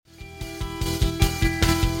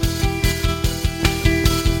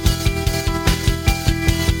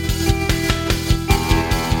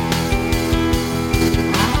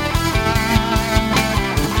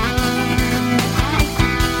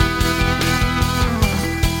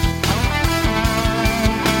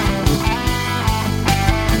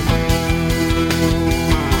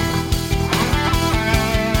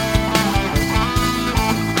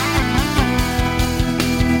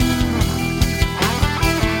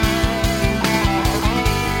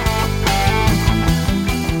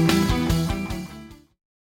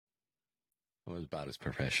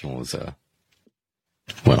professional is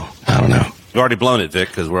well, I don't know. You've already blown it, Vic,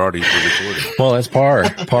 because we're recording. Well, that's par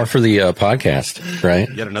for the podcast, right?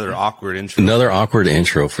 Yet another awkward intro. Another awkward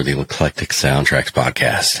intro for the Eclectic Soundtracks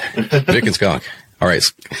podcast. Vic and Skunk. All right.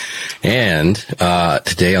 And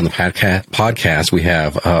today on the podcast, we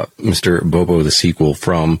have Mr. Bobo the Sequel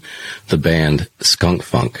from the band Skunk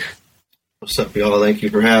Funk. What's up, y'all? Thank you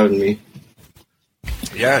for having me.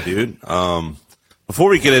 Yeah, dude. Before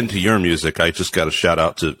we get into your music, I just got a shout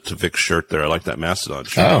out to Vic's shirt there. I like that Mastodon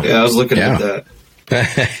shirt. Oh, yeah, I was looking at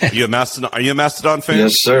that. Are you a Mastodon fan?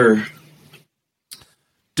 Yes, sir.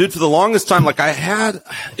 Dude, for the longest time, like I had,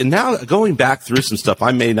 and now going back through some stuff,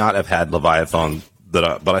 I may not have had Leviathan,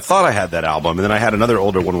 but I thought I had that album, and then I had another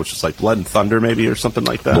older one, which is like Blood and Thunder, maybe, or something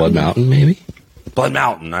like that. Blood Mountain, maybe? Blood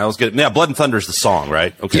Mountain. I always get, yeah, Blood and Thunder is the song,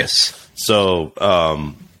 right? Okay. Yes. So,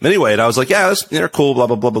 anyway, and I was like, yeah, they're cool, blah,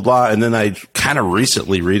 blah, blah, blah, blah. And then I kind of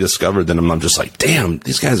recently rediscovered them. I'm just like, damn,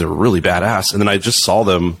 these guys are really badass. And then I just saw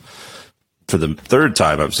them for the third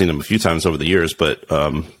time. I've seen them a few times over the years, but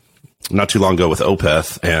not too long ago with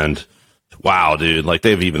Opeth. And wow, dude, like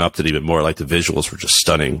they've even upped it even more. Like the visuals were just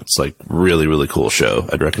stunning. It's like really, really cool show.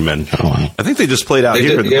 I'd recommend. Oh, wow. I think they just played out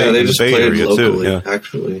here in the Bay Area locally, too. Yeah.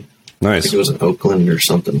 Actually. Nice. I think it was in Oakland or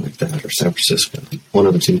something like that, or San Francisco. One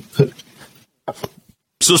of the two.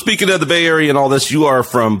 So speaking of the Bay Area and all this, you are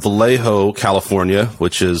from Vallejo, California,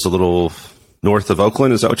 which is a little north of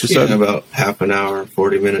Oakland. Is that what you said? Yeah, about half an hour,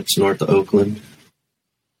 40 minutes north of Oakland.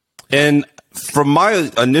 And from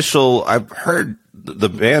my initial, I've heard the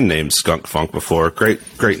band name Skunk Funk before.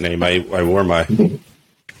 Great name. I wore my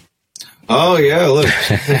Oh, yeah, look.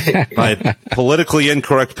 my politically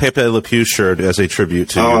incorrect Pepe Le Pew shirt as a tribute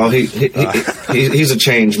to you. He's a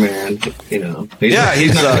change man, you know.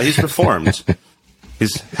 He's reformed.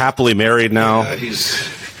 He's happily married now. Yeah,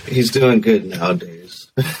 he's doing good nowadays.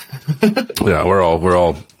 Yeah, we're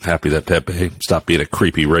all happy that Pepe stopped being a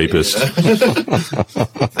creepy rapist. Yeah.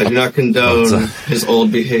 I do not condone his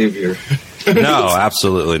old behavior. No,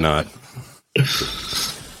 absolutely not.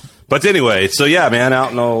 But anyway, so yeah, man,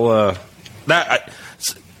 out in all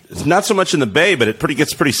it's not so much in the Bay, but it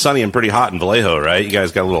gets pretty sunny and pretty hot in Vallejo, right? You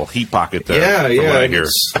guys got a little heat pocket there. Yeah.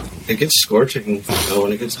 It gets scorching. You know,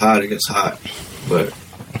 when it gets hot, it gets hot. But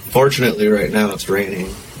fortunately, right now it's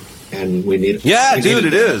raining, and we need it. Yeah, dude,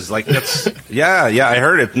 it is. Like that's yeah. I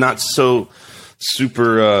heard it. Not so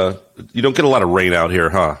super. You don't get a lot of rain out here,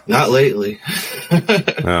 huh? Not lately.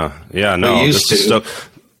 Yeah, no. We used to.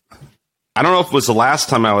 I don't know if it was the last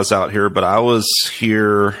time I was out here, but I was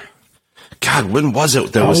here. God, when was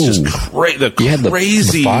it? There was just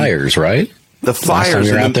crazy the fires, right? The fires.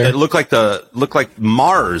 And it looked like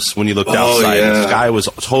Mars when you looked outside. Yeah. The sky was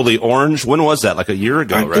totally orange. When was that? Like a year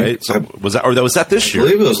ago, right? Was that this year? I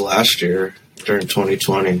believe it was last year during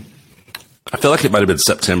 2020. I feel like it might have been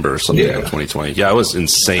September or something of 2020. Yeah, it was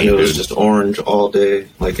insane. And it was just orange all day.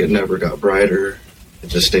 Like it never got brighter. It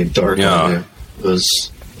just stayed dark on there. It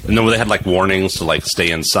was. And then they had like warnings to like stay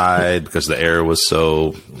inside because the air was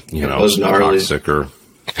so, it was gnarly. toxic or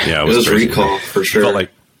it was recall for sure. Felt like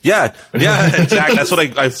yeah, exactly.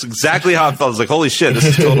 That's exactly how it felt. I was like, holy shit, this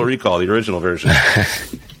is Total Recall, the original version.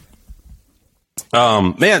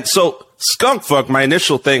 Man, so Skunk Funk, my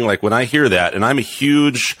initial thing, like when I hear that, and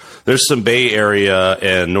there's some Bay Area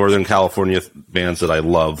and Northern California bands that I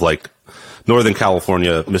love, like Northern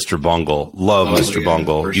California, Mr. Bungle. Love Mr.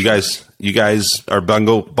 Bungle. You guys are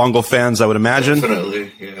Bungle fans, I would imagine.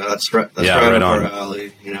 Definitely. Yeah, that's right up our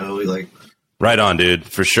alley. You know, we like. Right on, dude.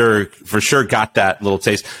 For sure got that little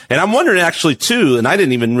taste. And I'm wondering actually too, and I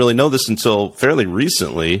didn't even really know this until fairly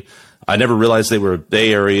recently. I never realized they were a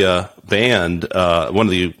Bay Area band.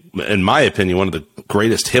 In my opinion, one of the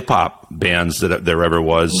greatest hip hop bands that there ever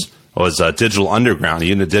was Digital Underground. Are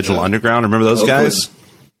you into Digital Underground? Remember those guys?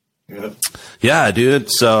 Yeah, dude.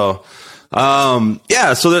 So, so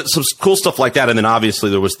there's some cool stuff like that. And then obviously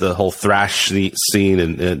there was the whole thrash scene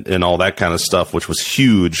and all that kind of stuff, which was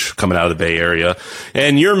huge coming out of the Bay Area.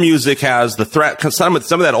 And your music has some of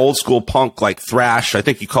that old school punk, like thrash. I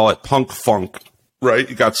think you call it punk funk, right?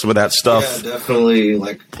 You got some of that stuff. Yeah, definitely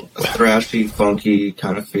like a thrashy, funky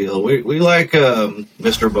kind of feel. We like,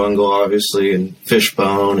 Mr. Bungle, obviously, and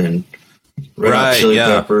Fishbone and Red Hot Chili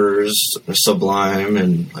Peppers, Sublime,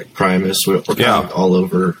 and like Primus. We're kind of all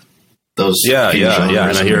over those. Yeah.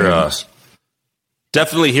 And I hear,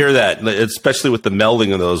 definitely hear that, especially with the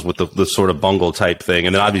melding of those with the sort of Bungle type thing.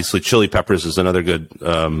 And then obviously Chili Peppers is another good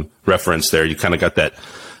reference there. You kind of got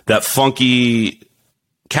that funky.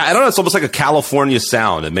 I don't know. It's almost like a California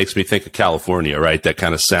sound. It makes me think of California, right? That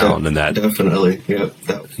kind of sound and that. Definitely. Yeah.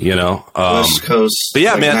 West Coast. But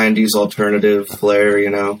yeah, like man. 90s alternative flair,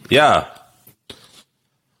 Yeah.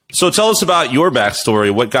 So tell us about your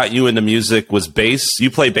backstory. What got you into music? Was bass?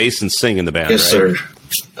 You play bass and sing in the band, yes, right?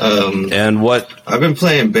 sir. And what? I've been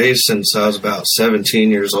playing bass since I was about 17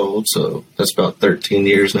 years old, so that's about 13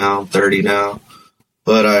 years now. I'm 30 now.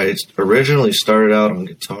 But I originally started out on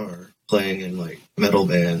guitar, playing in like metal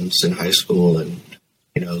bands in high school and,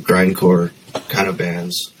 grindcore kind of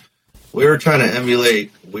bands. We were trying to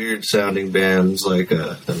emulate weird sounding bands like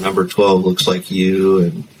the Number 12 Looks Like You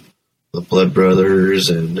and the Blood Brothers,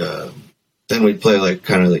 and then we'd play like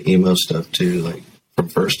kind of the emo stuff too, like from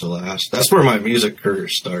first to last. That's where my music career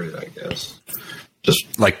started, I guess.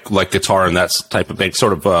 Just like guitar and that type of thing,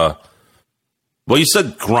 sort of. Well, you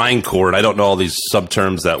said grindcore, and I don't know all these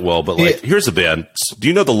subterms that well, but here's a band. Do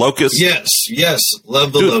you know the Locust? Yes,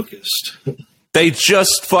 love the Locust. They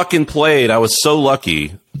just fucking played. I was so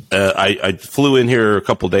lucky. I flew in here a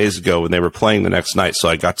couple days ago and they were playing the next night, so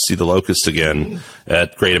I got to see the Locust again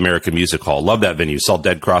at Great American Music Hall. Love that venue. Saw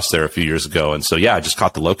Dead Cross there a few years ago, and so I just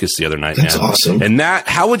caught the Locust the other night. That's awesome. And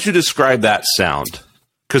how would you describe that sound?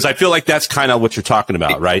 Because I feel like that's kind of what you're talking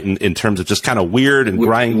about, right? In terms of just kind of weird and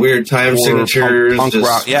grinding, weird time signatures, punk just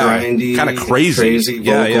rock, grindy, kind of crazy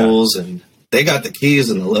vocals, and they got the keys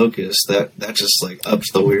in the Locust. That just like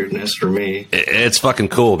ups the weirdness for me. It's fucking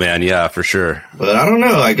cool, man. Yeah, for sure. But I don't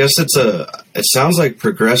know. I guess it sounds like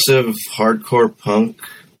progressive hardcore punk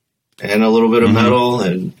and a little bit of metal,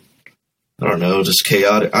 and I don't know, just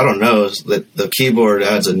chaotic. I don't know. The keyboard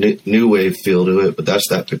adds a new wave feel to it, but that's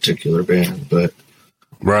that particular band. But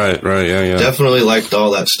right, yeah. Definitely liked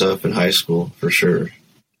all that stuff in high school for sure.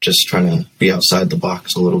 Just trying to be outside the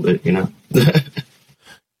box a little bit,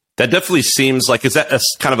 That definitely seems like, is that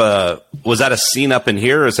was that a scene up in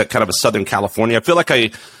here, or is that kind of a Southern California? I feel like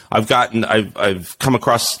I've come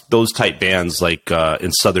across those type bands like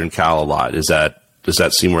in Southern Cal a lot. Does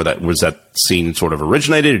that seem where was that scene sort of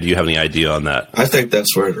originated, or do you have any idea on that? I think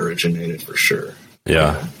that's where it originated for sure.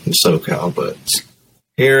 Yeah. In SoCal, but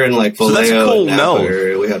here in like Vallejo and Napa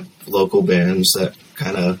area, we have local bands that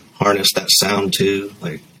kind of harness that sound too,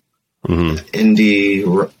 like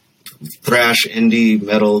indie thrash, indie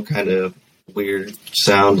metal kind of weird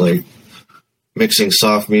sound, like mixing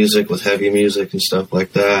soft music with heavy music and stuff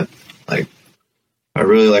like that. Like, I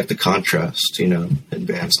really like the contrast, in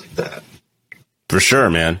bands like that. For sure,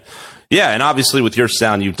 man. Yeah, and obviously with your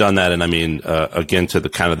sound, you've done that. And I mean, again, to the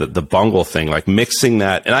kind of the bungle thing, like mixing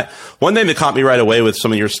that. And one thing that caught me right away with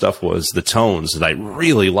some of your stuff was the tones that I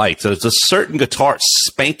really liked. There's a certain guitar,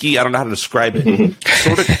 spanky, I don't know how to describe it,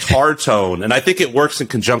 sort of guitar tone. And I think it works in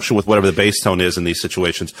conjunction with whatever the bass tone is in these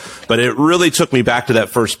situations. But it really took me back to that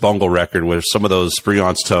first bungle record where some of those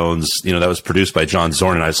Spriance tones, that was produced by John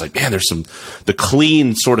Zorn. And I was like, man, there's the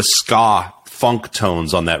clean sort of ska funk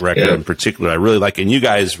tones on that record in particular. I really like it. And you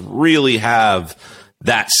guys really have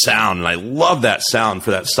that sound, and I love that sound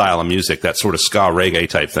for that style of music, that sort of ska reggae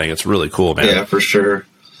type thing. It's really cool, man. Yeah, for sure.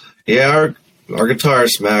 Yeah, our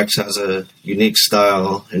guitarist Max has a unique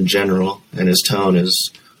style in general, and his tone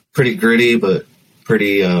is pretty gritty but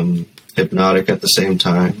pretty hypnotic at the same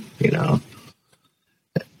time,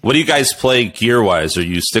 What do you guys play gear-wise? Are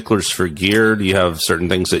you sticklers for gear? Do you have certain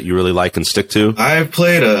things that you really like and stick to? I've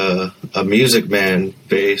played a Music Man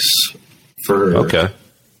bass for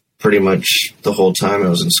pretty much the whole time I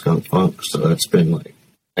was in Skunk Funk. So that's been like,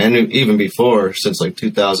 and even before, since like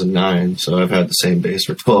 2009. So I've had the same bass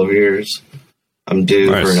for 12 years. I'm due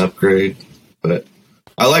for an upgrade. But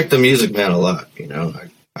I like the Music Man a lot,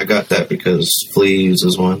 I got that because Flea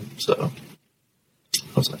uses one. So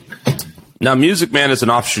I was like... Now, Music Man is an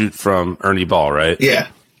offshoot from Ernie Ball, right? Yeah.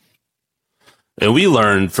 And we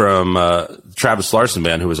learned from Travis Larson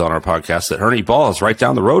Band, who was on our podcast, that Ernie Ball is right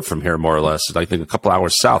down the road from here, more or less. I think a couple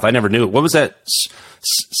hours south. I never knew it. What was that?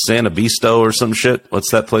 San Obispo or some shit? What's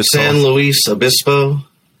that place San called? Luis Obispo.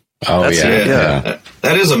 Oh, yeah.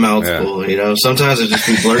 That is a mouthful, Sometimes I just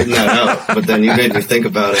be blurting that out, but then you made me think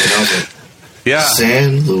about it, and I was like,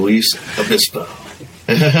 San Luis Obispo.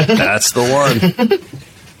 That's the one.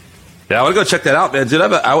 Yeah, I want to go check that out, man. Dude,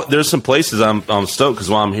 there's some places I'm stoked because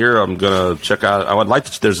while I'm here, I'm gonna check out. I would like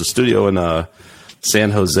to. There's a studio in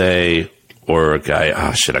San Jose, or a guy.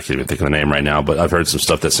 Oh shit, I can't even think of the name right now. But I've heard some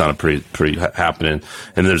stuff that sounded pretty happening.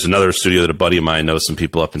 And there's another studio that a buddy of mine knows some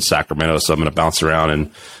people up in Sacramento, so I'm gonna bounce around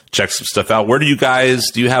and check some stuff out. Where do you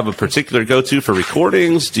have a particular go-to for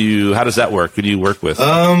recordings? How does that work? Who do you work with?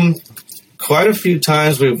 Quite a few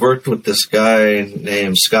times we've worked with this guy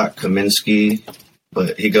named Scott Kaminsky.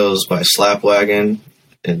 But he goes by Slapwagon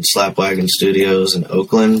in Slapwagon Studios in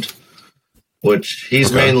Oakland, which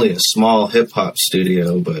he's mainly a small hip-hop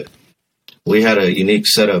studio, but we had a unique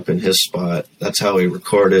setup in his spot. That's how we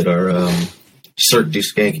recorded our Cirque du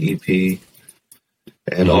Skank EP.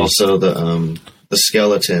 and also the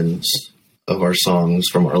skeletons of our songs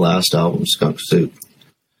from our last album, Skunk Soup.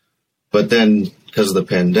 But then, because of the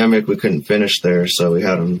pandemic, we couldn't finish there, so we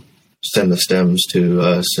had them send the stems to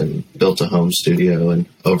us and built a home studio and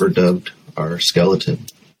overdubbed our skeleton.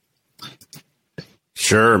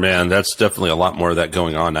 Sure, man. That's definitely a lot more of that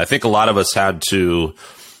going on. I think a lot of us had to,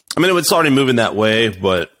 I mean, it's already moving that way,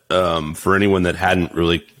 but for anyone that hadn't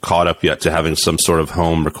really caught up yet to having some sort of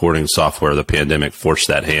home recording software, the pandemic forced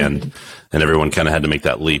that hand, and everyone kind of had to make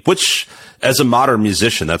that leap, which as a modern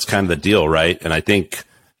musician, that's kind of the deal, right? And I think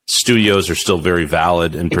studios are still very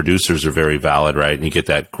valid and producers are very valid, right? And you get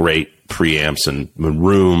that great preamps and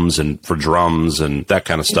rooms and for drums and that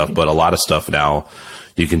kind of stuff. But a lot of stuff now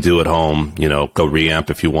you can do at home, you know, go reamp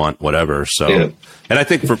if you want, whatever. So, yeah. And I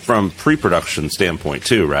think from pre-production standpoint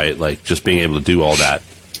too, right? Like just being able to do all that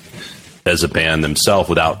as a band themselves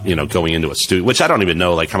without, you know, going into a studio, which I don't even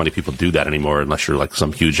know like how many people do that anymore unless you're like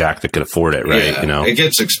some huge act that can afford it, right? Yeah, you know, it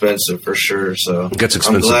gets expensive for sure. So it gets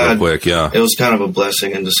expensive real quick. Yeah. It was kind of a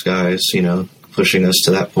blessing in disguise, you know, pushing us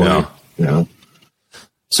to that point, you know.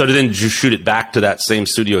 So did you shoot it back to that same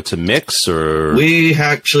studio to mix, or? We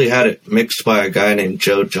actually had it mixed by a guy named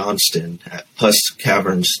Joe Johnston at Puss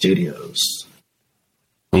Cavern Studios.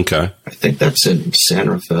 Okay. I think that's in San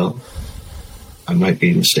Rafael. I might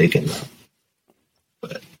be mistaken though.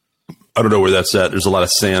 But I don't know where that's at. There's a lot of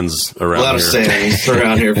sands around here. A lot of sands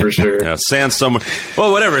around here for sure. Yeah, sand somewhere.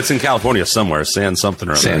 Well, whatever. It's in California somewhere. Sand something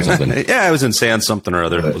or other. Yeah, it was in sand something or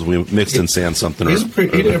other. We mixed in sand something or other.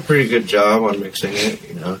 He did a pretty good job on mixing it.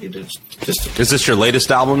 You know, he did just. Is this your latest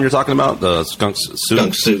album you're talking about? The Skunk Soup?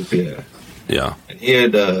 Skunk Soup, yeah. Yeah. And he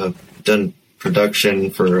had done production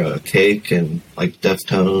for Cake and like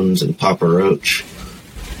Deftones and Papa Roach.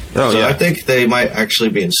 Oh, so yeah. I think they might actually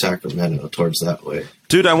be in Sacramento towards that way.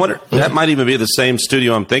 Dude, I wonder, that might even be the same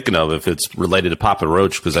studio I'm thinking of if it's related to Papa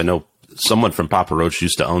Roach, because I know someone from Papa Roach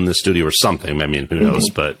used to own this studio or something. I mean, who knows?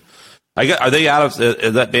 But are they out of,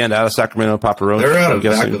 is that band out of Sacramento, Papa Roach? They're out of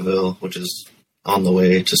Vacaville, which is on the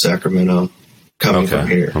way to Sacramento, coming from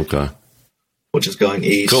here. Okay. Which is going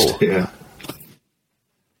east. Cool. Yeah.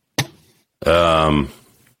 Oh,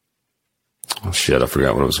 shit, I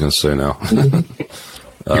forgot what I was going to say now.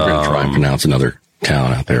 You're going to try and pronounce another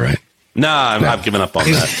town out there, right? Nah, I've given up on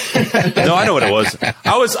that. No, I know what it was.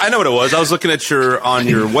 I know what it was. I was looking at on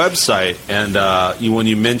your website, and when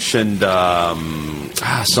you mentioned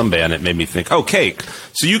some band, it made me think, oh, Cake.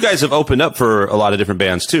 So you guys have opened up for a lot of different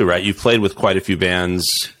bands too, right? You've played with quite a few bands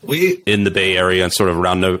in the Bay Area and sort of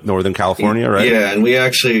around Northern California, right? Yeah, and we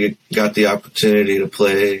actually got the opportunity to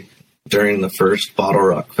play during the first Bottle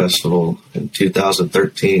Rock Festival in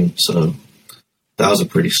 2013, so that was a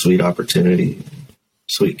pretty sweet opportunity,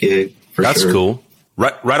 sweet gig. That's sure. Cool.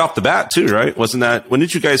 Right off the bat, too, right? Wasn't that, when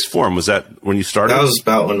did you guys form? Was that when you started? That was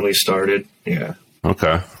about when we started, yeah.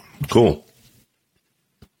 Okay, cool.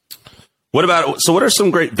 What are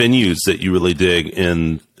some great venues that you really dig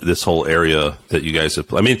in this whole area that you guys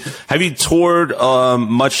have? I mean, have you toured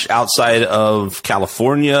much outside of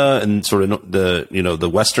California and sort of the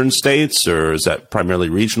western states, or is that primarily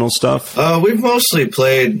regional stuff? We've mostly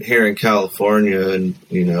played here in California, and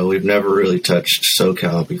we've never really touched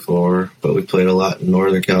SoCal before, but we played a lot in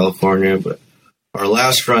Northern California. But our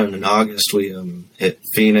last run in August, we hit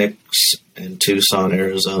Phoenix and Tucson,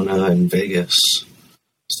 Arizona, and Vegas.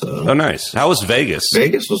 So, oh, nice. How was Vegas?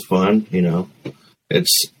 Vegas was fun.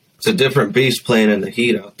 It's a different beast playing in the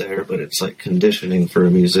heat out there, but it's like conditioning for a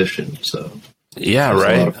musician. So yeah,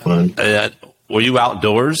 right. A lot of fun. Were you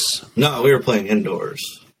outdoors? No, we were playing indoors.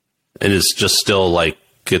 And it's just still like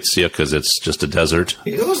gets you because it's just a desert.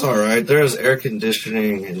 It was all right. There was air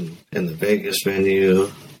conditioning in the Vegas venue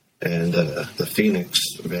and the Phoenix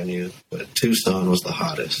venue, but Tucson was the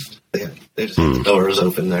hottest. They just had the doors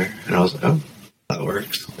open there, and I was like, oh. That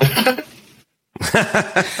works.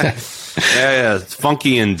 Yeah, it's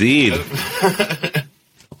funky indeed.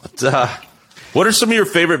 What are some of your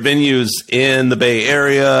favorite venues in the Bay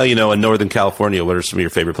Area, in Northern California? What are some of your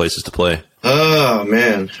favorite places to play? Oh,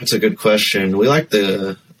 man, that's a good question. We like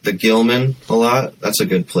the Gilman a lot. That's a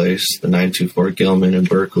good place. The 924 Gilman in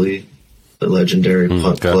Berkeley, the legendary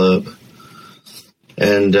punk club.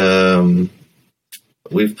 And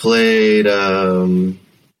we've played...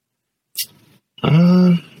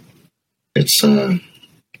 it's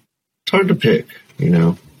hard to pick,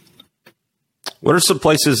 What are some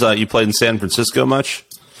places you played in San Francisco much?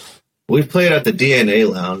 We've played at the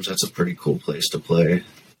DNA Lounge. That's a pretty cool place to play.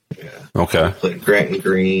 Yeah. Okay. We played Grant and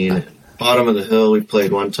Green. Bottom of the Hill we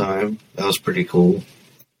played one time. That was pretty cool.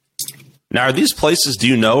 Now, are these places, do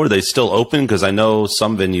you know, are they still open? Because I know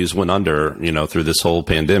some venues went under, through this whole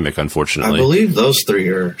pandemic, unfortunately. I believe those 3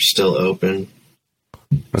 are still open.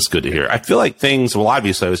 That's good to hear. I feel like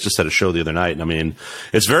obviously I was just at a show the other night, and I mean,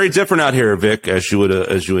 it's very different out here, Vic, as you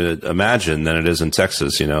would imagine, than it is in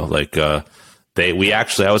Texas, I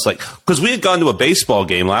was like, because we had gone to a baseball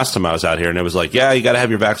game last time I was out here, and it was like, yeah, you got to have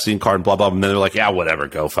your vaccine card, and blah, blah, and then they're like, yeah, whatever,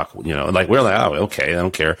 go fuck, and like, we're like, oh, okay, I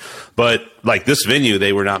don't care. But like this venue,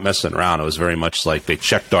 they were not messing around. It was very much like they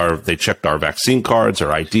checked our vaccine cards,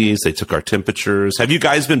 our IDs, they took our temperatures. Have you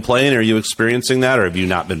guys been playing? Are you experiencing that, or have you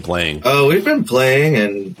not been playing? Oh, we've been playing,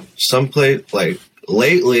 and like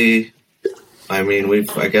lately, I mean,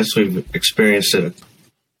 I guess we've experienced it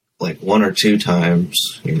like 1 or 2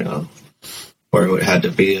 times, where it had to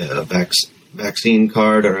be a vaccine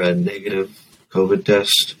card or a negative COVID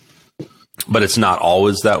test. But it's not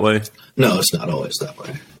always that way? No, it's not always that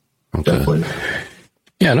way. Okay. Definitely not.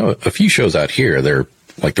 Yeah, no, a few shows out here, they're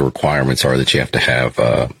like the requirements are that you have to have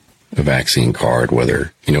a vaccine card,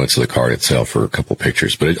 whether, it's the card itself or a couple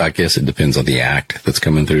pictures. But I guess it depends on the act that's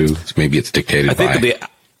coming through. Maybe it's dictated I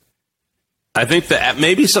think that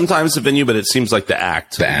maybe sometimes the venue, but it seems like the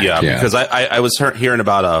act. Yeah. Because I was hearing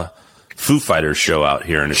about a Foo Fighters show out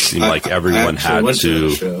here, and it seemed like everyone had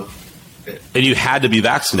to. And you had to be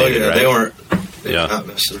vaccinated, right? They weren't not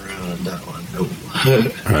messing around on that one. Nope.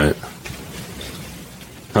 Right.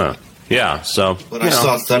 Huh. Yeah, so. But I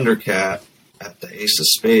saw Thundercat at the Ace of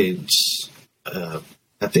Spades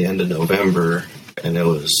at the end of November, and it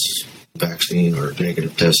was vaccine or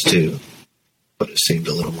negative test too. But it seemed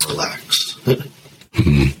a little more lax.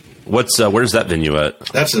 Where's that venue at?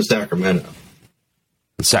 That's in Sacramento.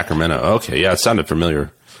 In Sacramento. Okay, yeah, it sounded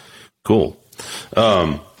familiar. Cool.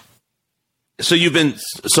 So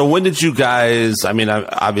when did you guys, I mean,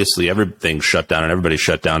 obviously everything shut down and everybody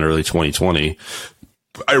shut down early 2020.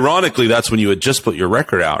 Ironically, that's when you had just put your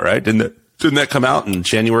record out, right? Didn't that come out in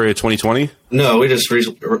January of 2020? No, we just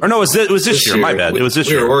recently. Or no, it was this year. My bad. It was this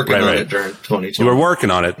year. We were working on it during 2020. You were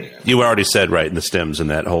working on it. Yeah. You already said right in the stems and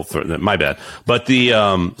that whole. My bad. But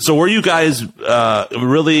so were you guys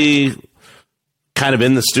really kind of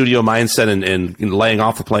in the studio mindset and laying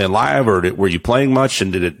off of playing live, or were you playing much?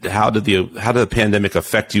 And how did the pandemic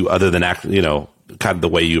affect you other than kind of the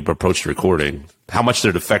way you approached recording? How much did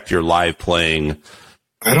it affect your live playing?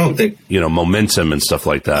 I don't think momentum and stuff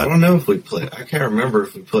like that. I don't know if we played. I can't remember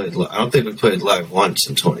if we played. I don't think we played live once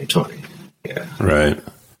in 2020. Yeah, right.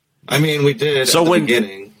 I mean, we did at the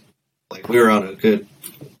beginning. Like we were on a good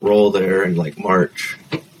roll there in like March.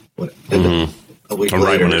 A week later,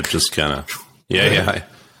 right when it just kind of. Yeah.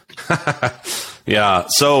 Yeah.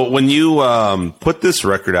 So when you put this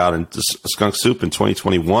record out in Skunk Soup in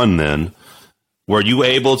 2021, then were you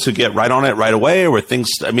able to get right on it right away, or were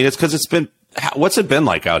things? I mean, it's because it's been. What's it been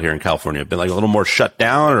like out here in California? Been like a little more shut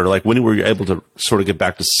down, or like when were you able to sort of get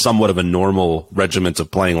back to somewhat of a normal regiment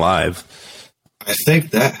of playing live? I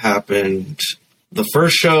think that happened. The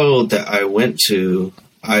first show that I went to,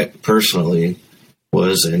 I personally,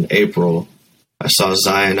 was in April. I saw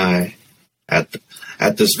Zion at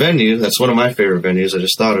this venue. That's one of my favorite venues. I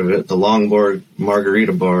just thought of it. The Longboard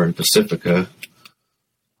Margarita Bar in Pacifica.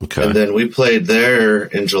 Okay. And then we played there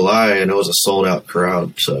in July, and it was a sold-out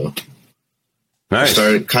crowd, so... Nice.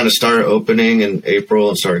 Started opening in April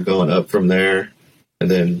and started going up from there.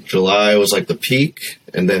 And then July was like the peak,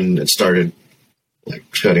 and then it started like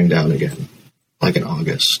shutting down again, like in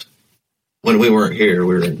August. When we weren't here,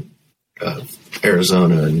 we were in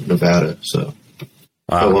Arizona and Nevada. So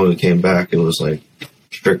but when we came back, it was like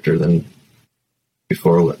stricter than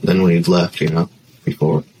before, than when he'd left,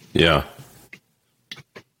 before. Yeah.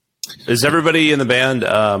 Is everybody in the band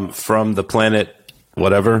from the planet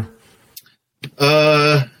whatever?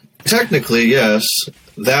 Technically, yes.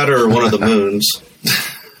 That or one of the moons.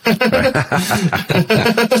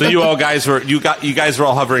 So you guys were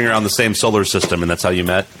all hovering around the same solar system, and that's how you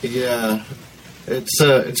met? Yeah. It's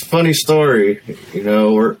a funny story.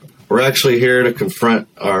 We're actually here to confront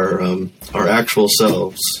our actual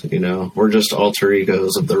selves. We're just alter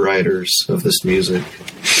egos of the writers of this music,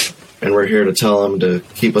 and we're here to tell them to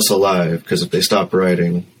keep us alive, because if they stop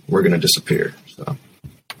writing, we're going to disappear. So.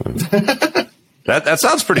 That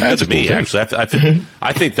sounds pretty good to me, actually.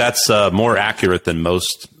 I think that's more accurate than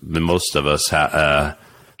most of us,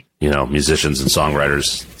 musicians and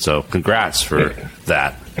songwriters. So congrats for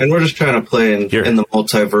that. And we're just trying to play in the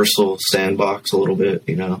multiversal sandbox a little bit.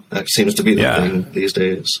 That seems to be the thing these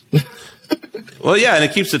days. Well, yeah, and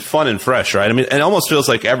it keeps it fun and fresh, right? I mean, it almost feels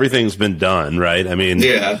like everything's been done, right? I mean,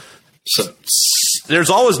 yeah. So there's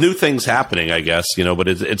always new things happening, I guess, but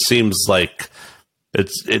it seems like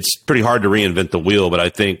it's pretty hard to reinvent the wheel. But I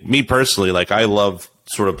think, me personally, like, I love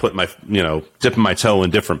sort of putting dipping my toe in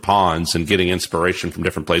different ponds and getting inspiration from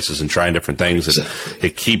different places and trying different things. And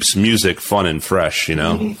it keeps music fun and fresh,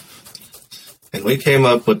 Mm-hmm. And we came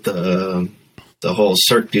up with the whole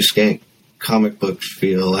Cirque du Skank comic book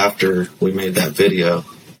feel after we made that video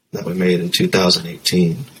that we made in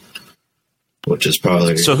 2018, which is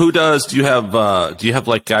probably. So do you have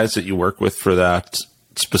like guys that you work with for that,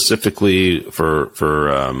 specifically for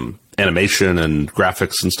animation and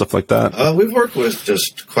graphics and stuff like that? We've worked with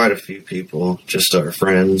just quite a few people, just our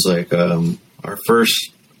friends. Like our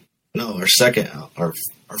first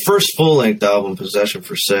full-length album, Possession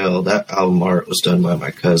for Sale, that album art was done by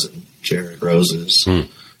my cousin, Jared Roses.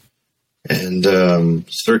 And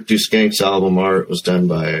Cirque du Skank's album art was done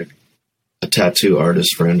by a tattoo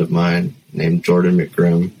artist friend of mine named Jordan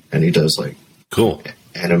McGrim, and he does like cool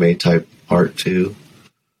anime-type art too.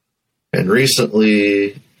 And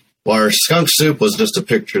recently, our Skunk Soup was just a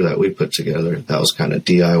picture that we put together. That was kind of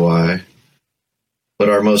DIY. But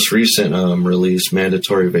our most recent release,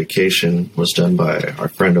 Mandatory Vacation, was done by our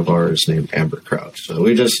friend of ours named Amber Crouch. So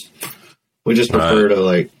we just prefer to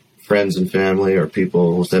like friends and family or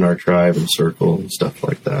people within our tribe and circle and stuff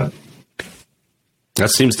like that. That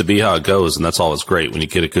seems to be how it goes, and that's always great when you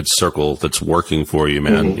get a good circle that's working for you,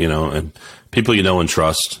 man. Mm-hmm. And people you know and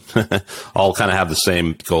trust all kind of have the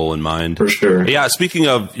same goal in mind. For sure. Yeah, speaking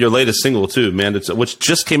of your latest single, too, man, which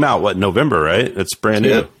just came out, November, right? It's brand new.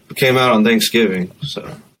 Yeah, it came out on Thanksgiving. So.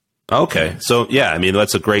 Okay. So, yeah, I mean,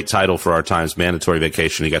 that's a great title for our times, Mandatory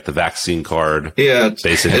Vacation. You got the vaccine card. Yeah.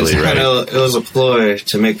 Basically, right? It was a ploy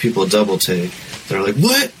to make people double take. They're like,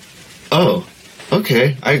 what? Oh,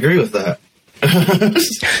 okay. I agree with that.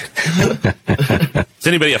 Is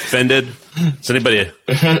anybody offended? Is anybody?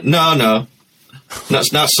 No,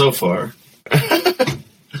 not so far.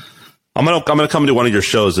 I'm gonna come to one of your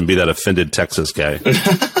shows and be that offended Texas guy. This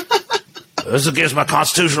is against my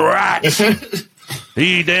constitutional rights.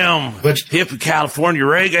 You damn hippie California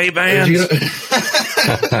reggae bands.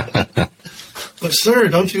 But sir,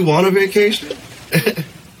 don't you want a vacation?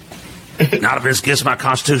 Not if it's against my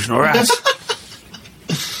constitutional rights.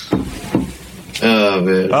 Oh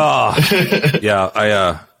man. Oh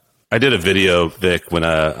yeah. I did a video, Vic, when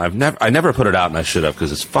I never put it out, and I should have,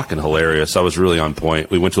 because it's fucking hilarious. I was really on point.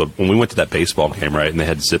 When we went to that baseball game, right, and they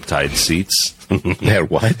had zip tied seats. They had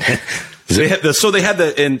what? They had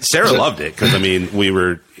and Sarah loved it because I mean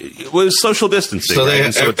it was social distancing. So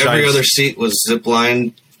right? every other seat was zip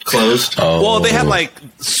line closed. Oh. Well, they had like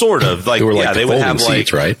sort of like they would have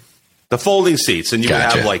seats, right? The folding seats, and you would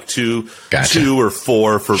have like two or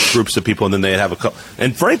four for groups of people, and then they'd have a couple.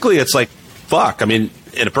 And frankly, it's like, fuck. I mean,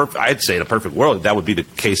 I'd say in a perfect world, that would be the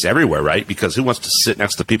case everywhere, right? Because who wants to sit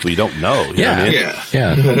next to people you don't know? You know what I mean? Yeah,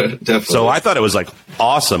 definitely. So I thought it was like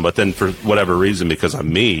awesome, but then for whatever reason, because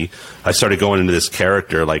I'm me, I started going into this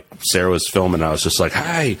character. Like Sarah was filming, and I was just like,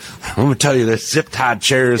 "Hi, I'm going to tell you this zip tied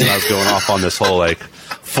chairs," and I was going off on this whole like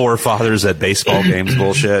forefathers at baseball games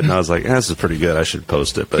bullshit, and I was like, this is pretty good. I should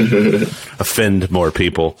post it, but offend more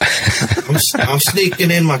people. I'm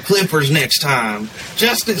sneaking in my clippers next time.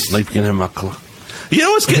 Justice. Sneaking in my You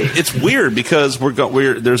know, it's weird because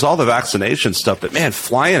there's all the vaccination stuff, but man,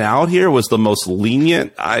 flying out here was the most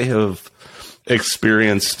lenient I have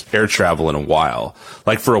experienced air travel in a while.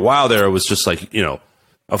 Like for a while there, it was just like,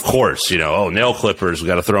 of course, nail clippers, we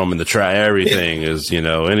got to throw them in the trash. Everything is,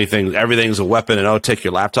 everything's a weapon, and take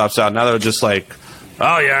your laptops out. Now they're just like,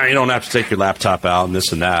 oh yeah, you don't have to take your laptop out and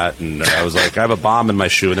this and that. And I was like, I have a bomb in my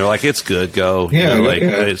shoe, and they're like, it's good, go. Yeah,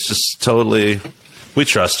 it's just totally, we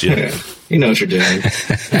trust you. Yeah. You know what you're doing.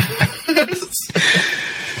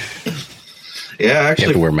 Yeah, actually. You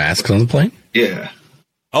have to wear masks on the plane? Yeah.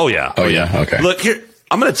 Oh yeah. Okay. Look here,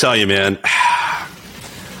 I'm going to tell you, man.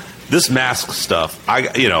 This mask stuff,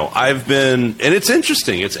 I've been, and it's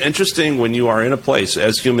interesting. It's interesting when you are in a place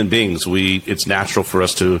as human beings. It's natural for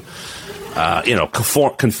us to,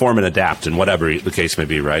 conform and adapt, and whatever the case may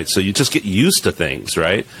be, right? So you just get used to things,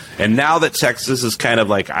 right? And now that Texas is kind of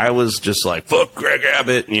like, I was just like, fuck Greg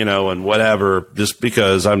Abbott, and whatever, just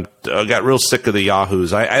because I got real sick of the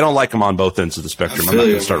yahoos. I don't like them on both ends of the spectrum. I'm not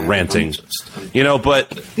going to start ranting, but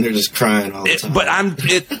they're just crying all the time. But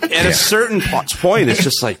at a certain point, it's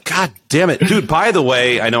just like, God damn it, dude. By the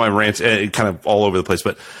way, I know I'm ranting kind of all over the place,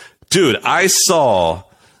 but dude,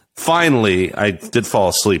 finally, I did fall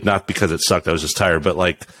asleep, not because it sucked, I was just tired, but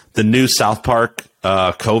like the new South Park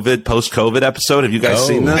post-COVID episode. Have you guys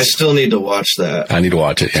seen this? I still need to watch that. I need to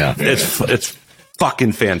watch it, yeah. It's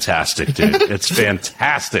fucking fantastic, dude. It's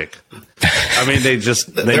fantastic. I mean,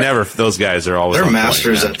 those guys are always they're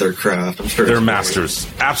masters at their craft. I'm sure they're masters.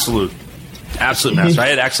 Absolute Absolute master. I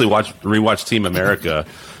had actually rewatched Team America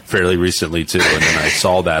fairly recently too, and then I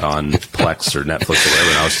saw that on Plex or Netflix or whatever,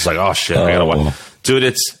 and I was just like, oh shit, I gotta watch. Dude,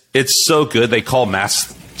 it's so good. They call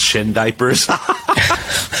masks chin diapers. But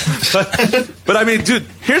I mean, dude,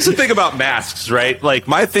 here's the thing about masks, right? Like,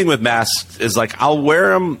 my thing with masks is, like, I'll wear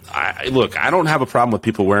them. Look, I don't have a problem with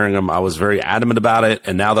people wearing them. I was very adamant about it,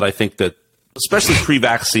 and now that I think that, especially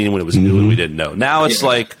pre-vaccine when it was new and we didn't know, now it's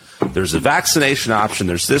like, there's a vaccination option,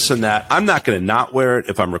 there's this and that. I'm not going to not wear it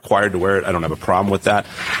if I'm required to wear it. I don't have a problem with that.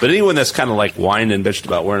 But anyone that's kind of like whining and bitched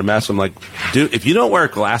about wearing a mask, I'm like, dude, if you don't wear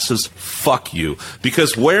glasses, fuck you.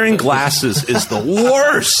 Because wearing glasses is the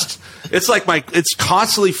worst. It's like it's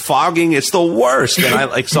constantly fogging. It's the worst. And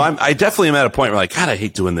I definitely am at a point where, like, God, I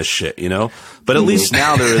hate doing this shit, you know? But at least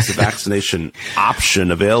now there is a vaccination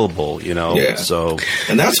option available, you know? Yeah. So,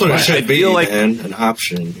 and that's what it should be, like, man, an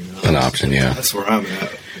option, you know? An option, yeah. That's where I'm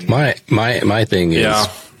at. My thing is,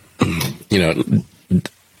 you know,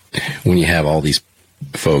 when you have all these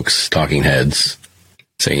folks, talking heads,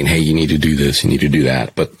 saying, hey, you need to do this, you need to do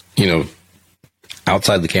that. But, you know,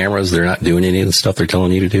 outside the cameras, they're not doing any of the stuff they're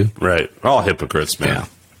telling you to do. Right. All hypocrites, man. Yeah.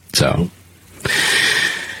 So,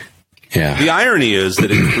 yeah. The irony is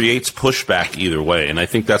that it creates pushback either way. And I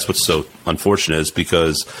think that's what's so unfortunate, is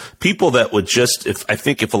because people that would just,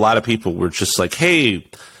 if a lot of people were just like, hey,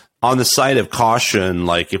 on the side of caution,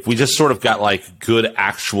 like, if we just sort of got, like, good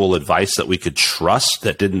actual advice that we could trust,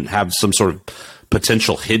 that didn't have some sort of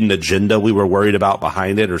potential hidden agenda we were worried about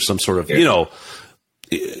behind it, or some sort of, you know,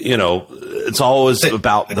 it's always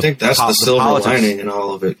about. I think that's the silver lining in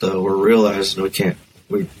all of it, though. We're realizing we can't.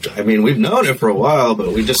 We've known it for a while,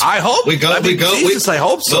 but we just. I hope I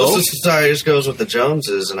hope so. Most of society just goes with the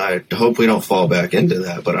Joneses, and I hope we don't fall back into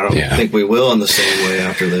that. But I don't think we will in the same way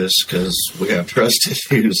after this, because we have trust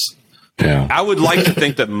issues. Yeah, I would like to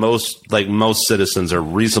think that most citizens are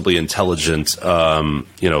reasonably intelligent,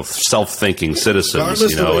 you know, self-thinking citizens.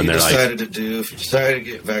 Regardless, you know, and they're decided to do. If you decided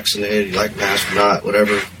to get vaccinated, you like mask or not,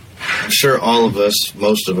 whatever. I'm sure all of us,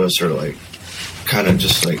 most of us, are like kind of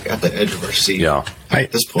just like at the edge of our seat. Yeah,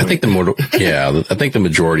 at this point, I think I think the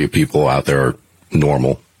majority of people out there are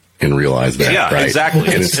normal and realize that. Yeah, right? exactly.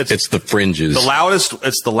 And it's the fringes.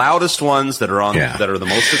 It's the loudest ones that are on that are the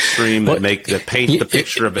most extreme, that paint the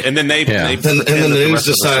picture of it, and then then the news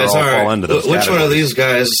decides, all right, which one of these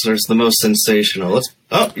guys is the most sensational?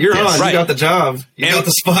 You're on. Right. You got the job. You got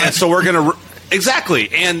the spot. And so we're gonna. Exactly.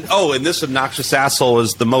 And this obnoxious asshole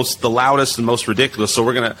is the loudest and most ridiculous. So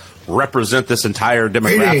we're going to represent this entire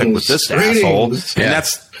demographic with this asshole. And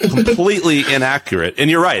that's completely inaccurate. And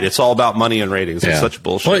you're right. It's all about money and ratings. It's such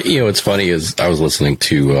bullshit. Well, you know, what's funny is I was listening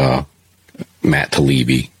to Matt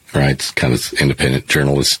Taibbi, right? It's kind of independent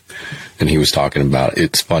journalist. And he was talking about,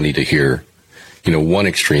 it's funny to hear, you know, one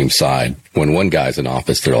extreme side. When one guy's in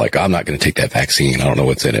office, they're like, I'm not going to take that vaccine. I don't know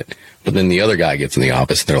what's in it. But then the other guy gets in the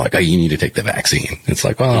office and they're like, oh, you need to take the vaccine. It's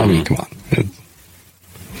like, well, I mean, come on.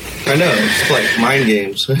 I know. It's like mind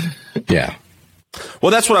games. Yeah.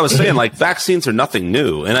 Well, that's what I was saying. Like, vaccines are nothing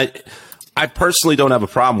new. And I personally don't have a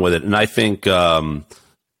problem with it. And I think,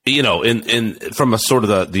 you know, in from a sort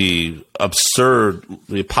of the absurd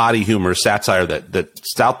potty humor satire that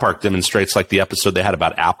South Park demonstrates, like the episode they had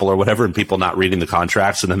about Apple or whatever, and people not reading the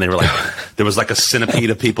contracts, and then they were like, there was like a centipede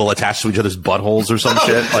of people attached to each other's buttholes or some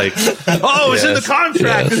shit. Like, oh, it's in the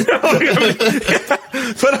contract. Yes.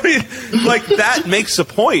 But I mean, like, that makes a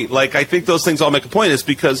point. Like, I think those things all make a point, is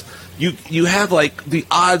because you have, like, the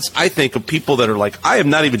odds, I think, of people that are like, I am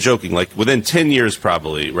not even joking, like, within 10 years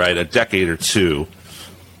probably, right, a decade or two,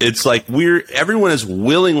 it's like everyone is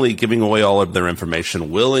willingly giving away all of their information,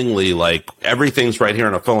 willingly, like, everything's right here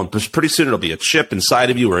on a phone. Pretty soon it'll be a chip inside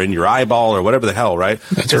of you or in your eyeball or whatever the hell, right?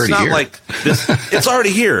 It's not here. Like this. It's already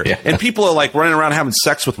here. Yeah. And people are like running around having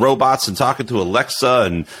sex with robots and talking to Alexa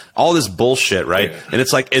and all this bullshit, right? Yeah. And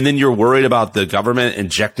it's like, and then you're worried about the government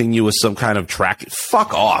injecting you with some kind of track.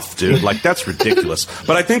 Fuck off, dude. Like, that's ridiculous.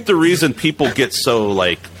 But I think the reason people get so,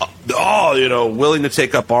 like, you know, willing to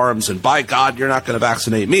take up arms and, by God, you're not going to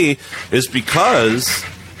vaccinate me, is because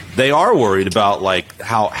they are worried about, like,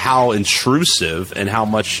 how intrusive and how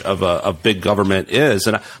much of a big government is.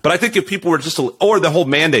 But I think if people were just, or the whole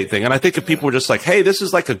mandate thing, and I think if people were just like, hey, this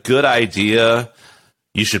is like a good idea,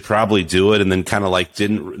 you should probably do it, and then kind of like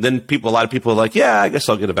a lot of people are like, yeah, I guess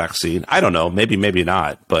I'll get a vaccine. I don't know, maybe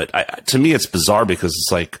not. But to me, it's bizarre because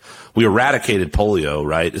it's like, we eradicated polio,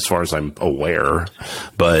 right? As far as I'm aware,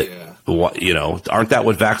 but you know, aren't that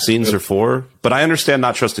what vaccines are for? But I understand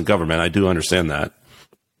not trusting government. I do understand that.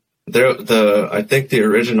 I think the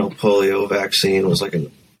original polio vaccine was like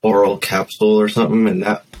an oral capsule or something, and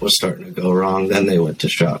that was starting to go wrong. Then they went to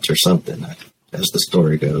shots or something, as the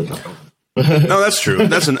story goes. No, that's true.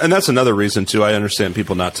 That's another reason too. I understand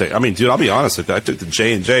people not take. I mean, dude, I'll be honest with you. I took the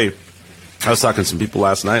J&J. I was talking to some people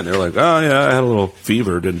last night, and they were like, "Oh yeah, I had a little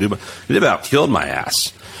fever, didn't do, but it about killed my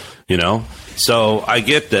ass," you know. So I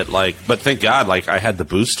get that, like, but thank God, like, I had the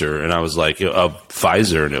booster, and I was like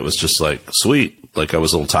Pfizer, and it was just like sweet. Like I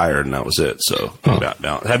was a little tired, and that was it. So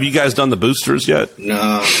now, have you guys done the boosters yet?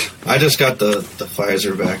 No, I just got the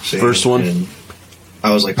Pfizer vaccine. First one. And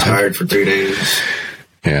I was like tired for 3 days.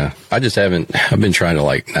 Yeah, I just haven't. I've been trying to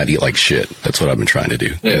like not eat like shit. That's what I've been trying to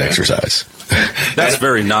do and exercise. That's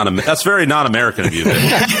very non-American of you.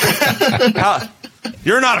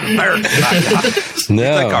 You're not American. No,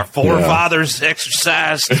 you think our forefathers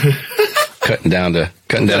exercised, cutting down to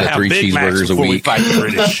 3 cheeseburgers a week. We fight the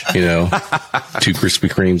British. You know, 2 Krispy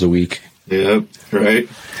Kremes a week. Yep, right.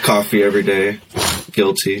 Coffee every day.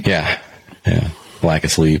 Guilty. Yeah. Lack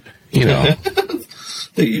of sleep. You know,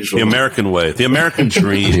 the usual. The American way. The American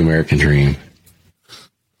dream. the American dream.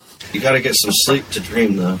 You got to get some sleep to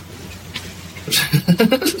dream, though.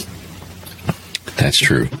 That's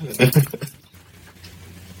true.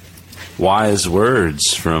 Wise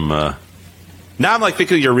words from. Now I'm like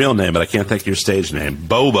thinking of your real name, but I can't think of your stage name.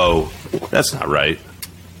 Bobo. That's not right.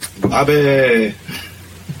 Bobby.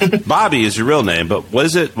 Bobby is your real name, but what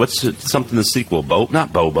is it? What's it, something the sequel?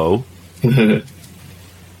 Not Bobo.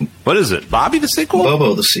 What is it? Bobby the sequel?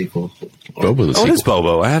 Bobo the sequel. Bobo the sequel. It is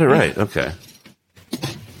Bobo. I had it right. Okay.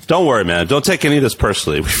 Don't worry, man. Don't take any of this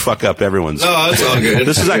personally. We fuck up everyone's. No, it's all good.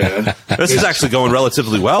 This is actually going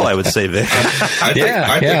relatively well, I would say, Vic.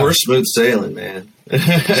 I think we're smooth sailing, man.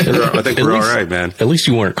 I think we're all right, man. At least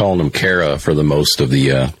you weren't calling him Kara for the most of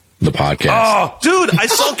the podcast. Oh, dude, I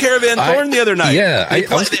saw Caravan Thorn the other night. Yeah, it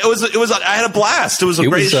was. I had a blast. It was a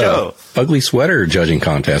great show. Ugly sweater judging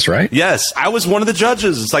contest, right? Yes, I was one of the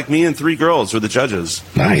judges. It's like me and 3 girls were the judges.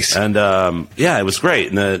 Nice. And yeah, it was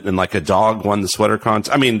great. And like a dog won the sweater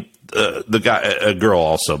contest. I mean, the guy, a girl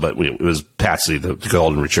also, but it was Patsy, the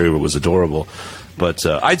golden retriever, was adorable. But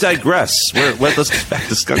I digress. Let's get back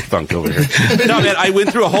to Skunk Funk over here. No, man, I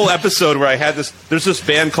went through a whole episode where I had this. There's this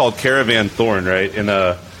band called Caravan Thorn, right? And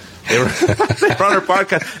they were on our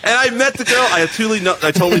podcast, and I met the girl. I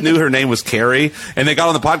totally knew her name was Carrie, and they got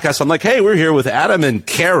on the podcast. I'm like, hey, we're here with Adam and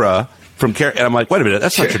Kara from Kara, and I'm like, wait a minute,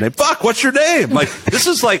 that's not your name. Fuck, what's your name? Like, this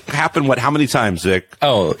is like happened. How many times, Vic?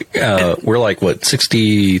 Oh, we're like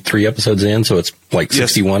 63 episodes in, so it's like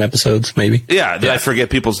 61 episodes, maybe. Yeah, did I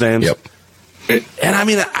forget people's names? Yep. And I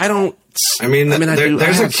mean, I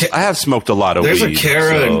have smoked a lot of weed. There's a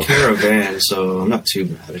Kara and Caravan, so I'm not too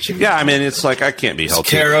mad at you. Yeah, I mean, it's like I can't be helped.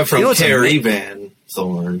 Kara from Caravan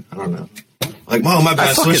Thorn. I don't know. Like, oh, my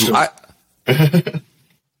bad.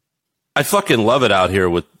 I fucking love it out here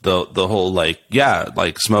with the whole like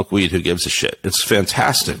smoke weed. Who gives a shit? It's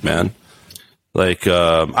fantastic, man. Like,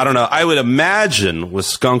 I don't know. I would imagine with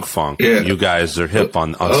Skunk Funk, you guys are hip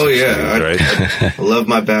on right? I love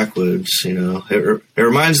my backwoods, you know. It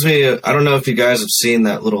reminds me, I don't know if you guys have seen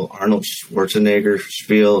that little Arnold Schwarzenegger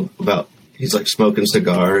spiel about, he's like smoking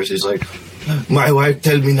cigars. He's like, my wife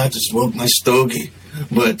told me not to smoke my stogie,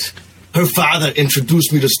 but her father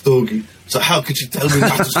introduced me to stogie. So how could you tell me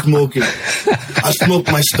not to smoke it? I smoke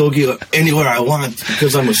my stogie anywhere I want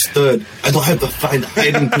because I'm a stud. I don't have to find a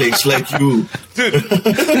hiding place like you. Dude,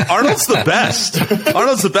 Arnold's the best.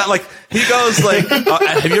 Arnold's the best. Like, he goes like,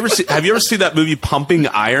 have you ever seen that movie Pumping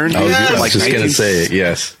Iron? I was just going to say it,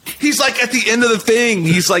 yes. He's like at the end of the thing,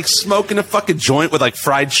 he's like smoking a fucking joint with like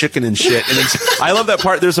fried chicken and shit. And I love that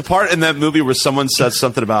part. There's a part in that movie where someone says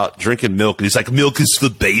something about drinking milk, and he's like, milk is for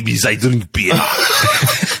babies, I drink beer.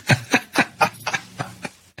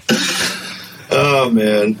 Oh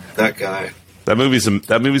man, that guy. That movie's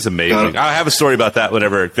amazing. I have a story about that.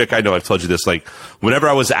 Whenever Vic, I know I've told you this. Like, whenever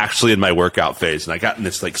I was actually in my workout phase, and I got in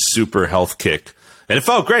this like super health kick, and it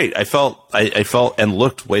felt great. I felt and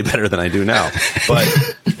looked way better than I do now.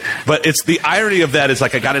 But it's the irony of that is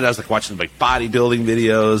like I got it. I was like watching like bodybuilding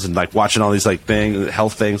videos and like watching all these like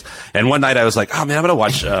health things. And one night I was like, oh man, I'm gonna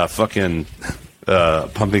watch fucking.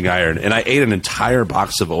 Pumping Iron, and I ate an entire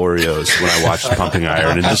box of Oreos when I watched Pumping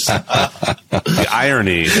Iron, and just the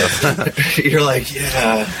irony of you're like,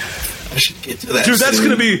 yeah, I should get to that. Dude, soon. that's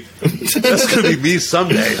gonna be me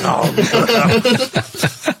someday. Oh,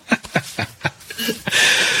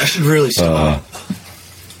 I should really stop.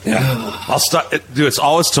 Yeah, I'll start. Dude, it's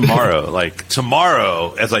always tomorrow. Like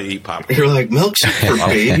tomorrow, as I eat popcorn. You're like, milk's for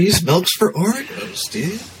babies, milk's for Oreos,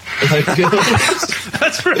 dude. Like,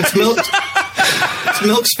 that's right. It's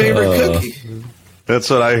Milk's favorite cookie. That's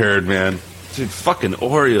what I heard, man. Dude, fucking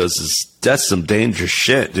Oreos that's some dangerous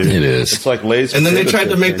shit, dude. It is. It's like Lay's. And then they tried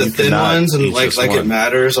to make the thin ones and like it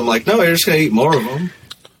matters. I'm like, no, you're just gonna eat more of them.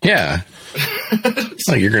 Yeah.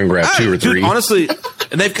 Like you're going to grab two or three. Honestly,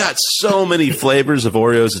 and they've got so many flavors of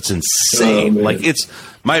Oreos. It's insane. Oh, like it's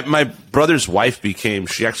my brother's wife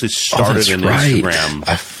she actually started an Instagram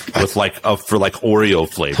with for Oreo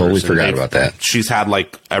flavors. Totally forgot about that. She's had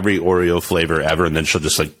like every Oreo flavor ever, and then she'll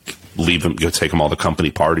just like leave them, go take them all to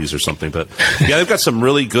company parties or something. But yeah, they've got some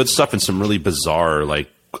really good stuff and some really bizarre, like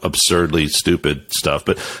absurdly stupid stuff.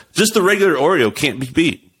 But just the regular Oreo can't be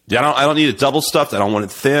beat. I don't need it double stuffed. I don't want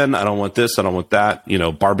it thin. I don't want this. I don't want that. You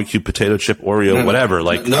know, barbecue potato chip Oreo, whatever.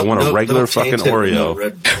 Like I want a regular fucking Oreo. No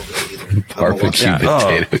red velvet Barbecue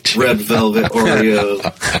potato chip. Red velvet Oreo.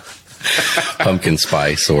 Pumpkin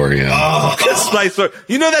spice Oreo. Pumpkin spice Oreo.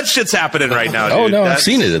 You know that shit's happening right now, dude. Oh no, I've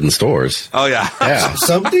seen it in the stores. Oh yeah. Yeah.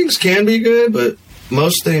 Some things can be good, but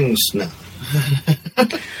most things no.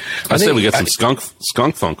 I say we get some skunk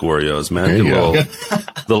funk Oreos, man. There you go.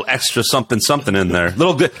 Little extra something in there.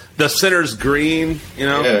 Little good. The center's green, you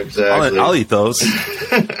know. Yeah, exactly. I'll eat those.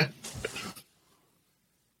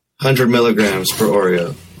 100 milligrams per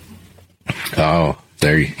Oreo. Oh,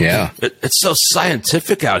 yeah. It's so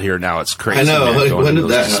scientific out here now. It's crazy. I know. Man, when did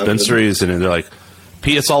that dispensaries happen? And they're like,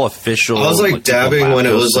 it's all official. I was like dabbing when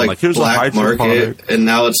it was like here's black market, and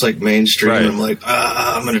now it's like mainstream. Right. I'm like,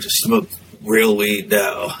 I'm gonna just smoke real weed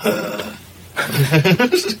now.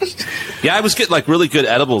 Yeah, I was getting like really good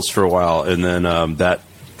edibles for a while, and then that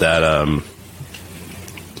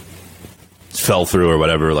fell through or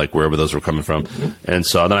whatever, like wherever those were coming from. And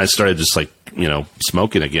so then I started just like, you know,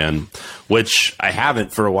 smoking again, which I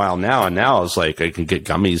haven't for a while now. And now it's like I can get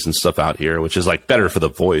gummies and stuff out here, which is like better for the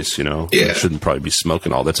voice, you know. Yeah. I shouldn't probably be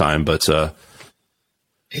smoking all the time, but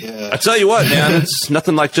Yeah. I tell you what, man, it's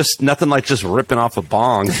nothing like just ripping off a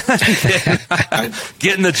bong,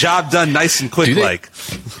 getting the job done nice and quick.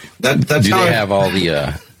 That's Do they have all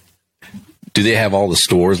the? Do they have all the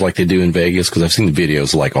stores like they do in Vegas? Because I've seen the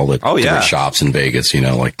videos of like all the different shops in Vegas. You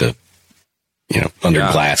know, like the under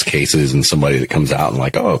glass cases, and somebody that comes out and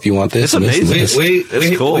like, oh, if you want this, it's amazing.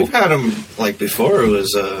 It's cool. We've had them like before it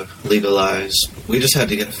was legalized. We just had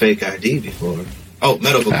to get a fake ID before. Oh,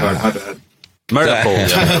 medical card. My bad. Medical.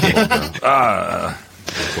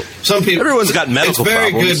 Some people. Everyone's got medical It's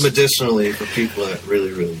very problems. good medicinally for people that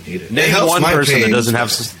really, really need it. Name It helps one my person that pain, doesn't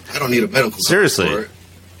have. I don't need a medical card Seriously. for it.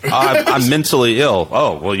 I'm mentally ill.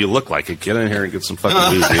 Oh, well, you look like it. Get in here and get some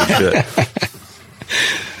fucking weed, dude. Shit.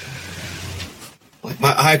 Like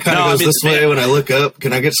my eye kind of goes this way when I look up.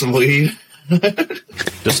 Can I get some weed?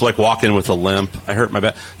 Just like walking with a limp. I hurt my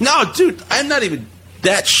back. No, dude, I'm not even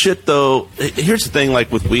that shit though. Here's the thing,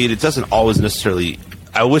 like with weed, it doesn't always necessarily.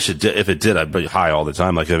 I wish it did. If it did, I'd be high all the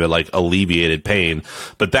time. Like if it like alleviated pain.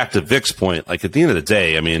 But back to Vic's point, like at the end of the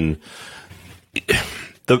day, I mean,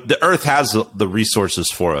 the earth has the resources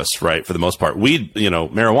for us, right? For the most part, weed,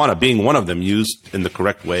 marijuana being one of them, used in the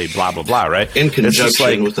correct way, blah blah blah, right? In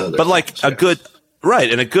conjunction with others, but like a good.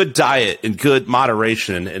 Right, and a good diet and good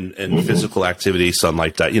moderation and physical activity,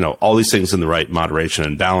 sunlight diet, all these things in the right moderation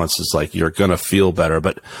and balance is like you're gonna feel better.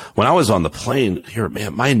 But when I was on the plane here,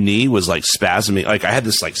 man, my knee was like spasming. Like I had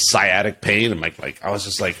this like sciatic pain, and like I was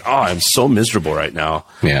just like, oh, I'm so miserable right now.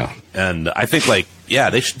 Yeah, and I think they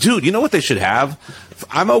should, dude. You know what they should have?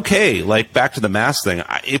 I'm okay. Like back to the mask thing.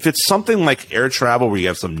 If it's something like air travel where you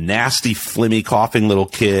have some nasty, flimmy, coughing little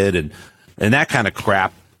kid and that kind of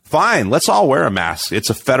crap. Fine, let's all wear a mask. It's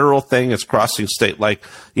a federal thing. It's crossing state. Like,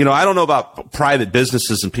 I don't know about private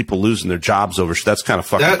businesses and people losing their jobs over. That's kind of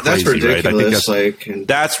fucking crazy, that's ridiculous. Right? I think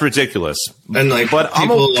that's ridiculous. And but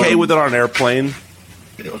I'm okay with it on an airplane.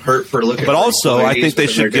 Hurt for looking. But also, I think they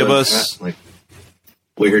should give us.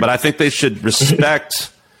 Weird. But I think they should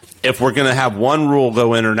respect. If we're going to have one rule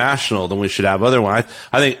go international, then we should have other one.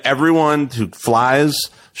 I think everyone who flies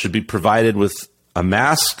should be provided with a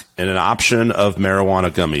mask and an option of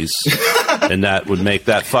marijuana gummies. And that would make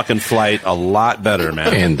that fucking flight a lot better,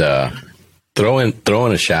 man. And throw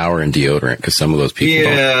in a shower and deodorant because some of those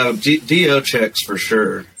people DO checks for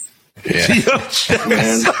sure. Yeah.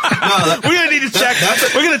 Man. We're gonna need to check.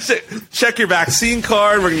 We're gonna check your vaccine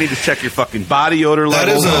card. We're gonna need to check your fucking body odor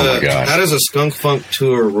level. That is a skunk funk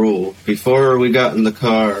tour rule. Before we got in the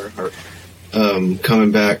car,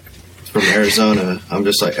 coming back from Arizona, I'm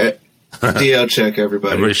just like, DL check,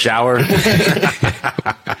 everybody. Everybody shower.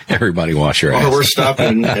 Everybody wash your ass. Or we're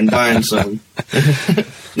stopping and buying some.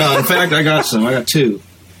 No, in fact, I got some. I got 2.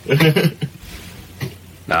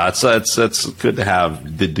 No, it's good to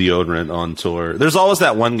have the deodorant on tour. There's always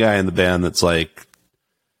that one guy in the band that's like,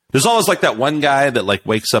 there's always like that one guy that like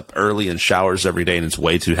wakes up early and showers every day and is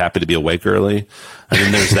way too happy to be awake early. And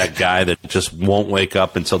then there's that guy that just won't wake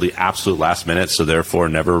up until the absolute last minute, so therefore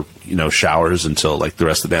never, showers until like the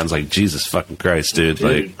rest of the band's like, Jesus fucking Christ, dude.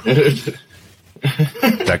 Like,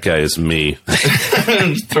 That guy is me.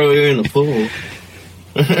 Throw you in the pool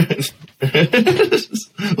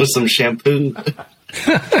with some shampoo.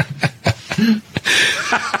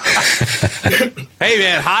 Hey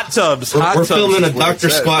man, hot tubs. We're filming a Dr.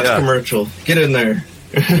 Squatch commercial. Get in there.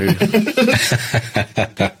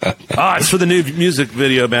 It's for the new music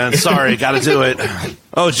video, man. Sorry, got to do it.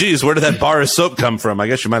 Oh, geez, where did that bar of soap come from? I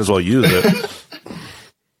guess you might as well use it.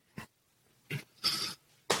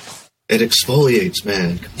 It exfoliates,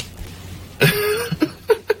 man.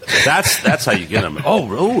 That's how you get them.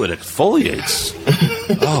 Oh, it exfoliates.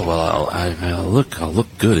 Oh well, I'll look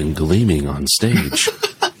good and gleaming on stage.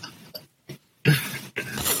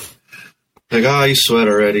 Like, you sweat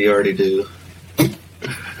already. You already do.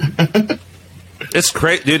 It's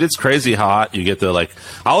crazy, dude. It's crazy hot. You get the I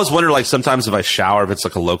always wonder, sometimes if I shower, if it's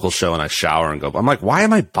like a local show and I shower and go, I'm like, why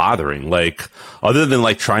am I bothering? Other than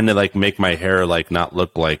trying to make my hair not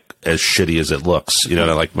look as shitty as it looks, you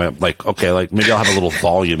know, okay, maybe I'll have a little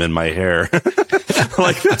volume in my hair.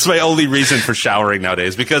 That's my only reason for showering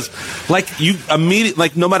nowadays, because you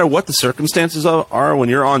immediately, no matter what the circumstances are, when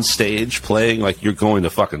you're on stage playing, you're going to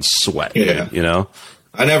fucking sweat. Yeah. You know?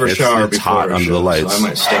 I never shower it's before hot under the lights. So I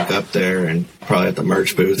might stink up there and probably at the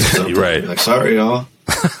merch booth or something. Right. Sorry, y'all.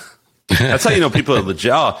 That's how you know people are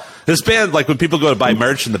legit. This band, when people go to buy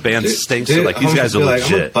merch and the band stinks, these guys are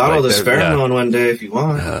legit. I'm gonna bottle this pheromone one day if you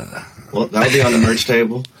want. Well, that'll be on the merch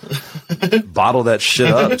table. Bottle that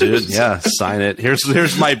shit up, dude. Yeah, sign it. Here's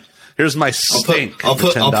my stink. I'll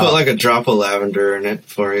put a drop of lavender in it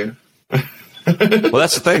for you. Well,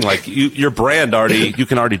 that's the thing. Your brand you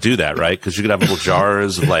can already do that, right? Because you could have little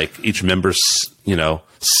jars of each member's,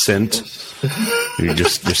 scent. You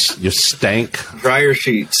stank. Dryer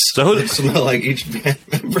sheets. So they smell like each band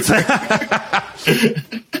member.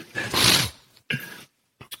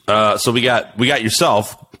 So we got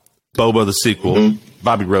yourself, Bobo the sequel,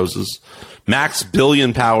 Bobby Roses, Max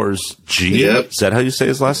Billion Powers G. Yep. Is that how you say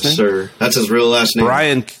his last name? Sir, that's his real last name.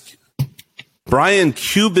 Brian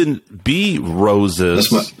Cuban B.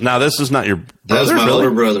 Roses. Now, this is not your brother? That's my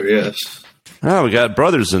older brother, yes. Oh, we got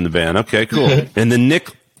brothers in the band. Okay, cool. And then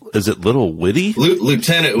Nick, is it Little Witty?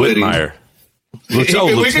 Lieutenant Witty. Whitmire. We can call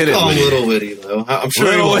him Little Witty, though. I'm sure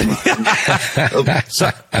Little Witty.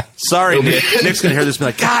 Sorry, Nick. Nick's going to hear this and be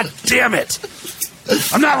like, God damn it.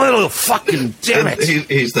 I'm not little, fucking damn it.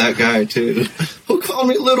 He's that guy, too. Who called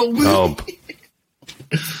me Little Witty?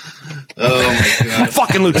 Oh, my God. I'm a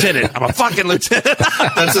fucking lieutenant.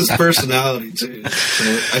 That's his personality, too.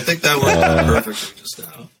 So I think that worked out perfectly just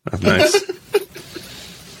now. Nice.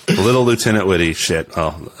 Little Lieutenant Witty. Shit.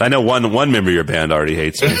 Oh, I know one member of your band already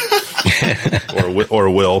hates me. or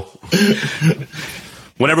will.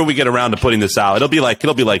 Whenever we get around to putting this out, it'll be like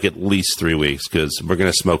at least 3 weeks, because we're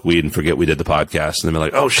going to smoke weed and forget we did the podcast. And then we're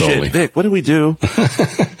like, oh, shit, totally. Vic, what did we do?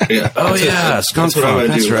 Yeah. Oh, yeah, Skunk Funk.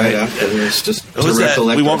 That's right.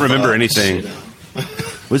 We won't remember anything.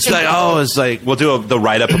 It's we'll do the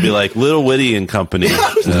write-up. It'll be like Little Witty and Company.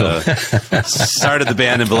 Started the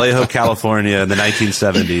band in Vallejo, California in the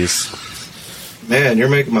 1970s. Man, you're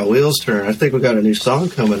making my wheels turn. I think we got a new song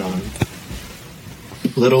coming on.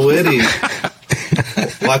 Little Witty.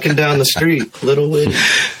 Walking down the street, Little Witty.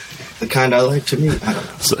 The kind I like to meet. I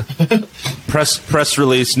don't know. Press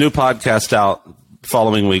release, new podcast out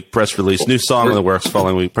following week, press release, new song in the works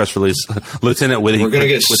following week, press release. Lieutenant Witty. We're going to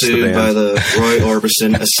get sued by the Roy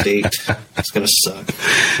Orbison estate. It's going to suck.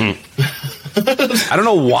 I don't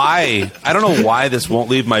know why this won't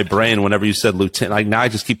leave my brain whenever you said Lieutenant. Now I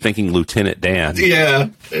just keep thinking Lieutenant Dan. Yeah.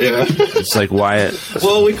 It's like, why?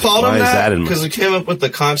 Well, we called him that because we came up with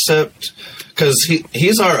the concept, because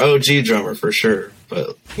he's our OG drummer for sure,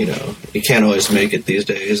 but he can't always make it these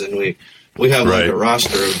days, and we have a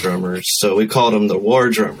roster of drummers, so we called them the War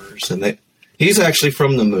Drummers, and he's actually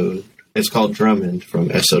from the moon. It's called Drummond from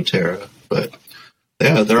Esoterra, but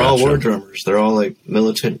yeah, they're all war drummers. They're all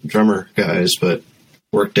militant drummer guys, but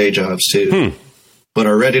work day jobs too, but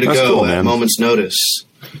are ready to go at moment's notice.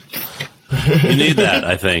 You need that,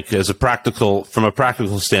 I think, from a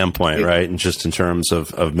practical standpoint, right? And just in terms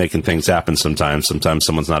of making things happen sometimes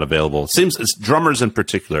someone's not available. It seems it's drummers in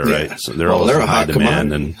particular, right? So they're always in high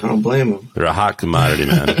demand. And I don't blame them. They're a hot commodity,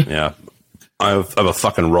 man. Yeah. I have a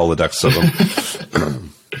fucking Rolodex of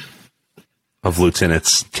them. Of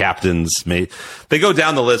lieutenants, captains, mate. They go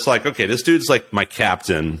down the list okay, this dude's my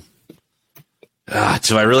captain.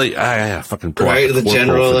 Do I really? I fucking the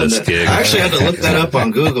general for this gig. I actually had to look that up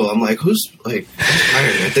on Google. I'm like, who's higher?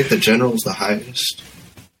 I think the general's the highest.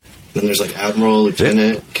 Then there's admiral,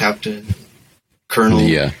 lieutenant, captain, colonel.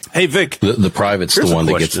 Yeah. Hey Vic, the private's the one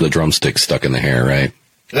that gets the drumstick stuck in the hair, right?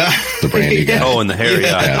 The brandy guy. Oh, and the hair.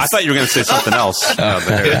 Yeah, Yes. I thought you were going to say something else.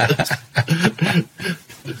 The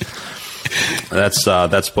hair.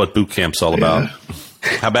 That's what boot camp's all about.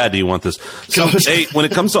 How bad do you want this? So, hey, when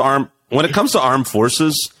it comes to armed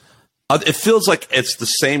forces, it feels like it's the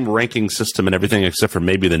same ranking system and everything except for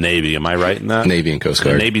maybe the Navy. Am I right in that? Navy and Coast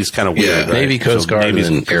Guard. The Navy's kind of weird. Yeah. Right? Navy, Coast Guard, Navy's,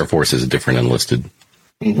 and Air Force is a different enlisted.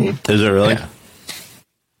 Mm-hmm. Is it really? Yeah.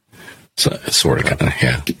 So it's sort of kind of,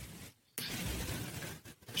 yeah.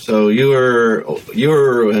 So you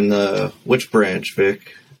were in which branch,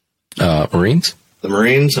 Vic? Marines? The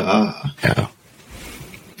Marines? Ah. Yeah.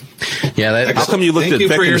 Yeah, that, How come you looked Thank at you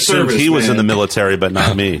Vic for and your assumed service, he was in man. the military, but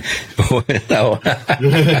not me? no.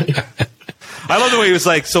 I love the way he was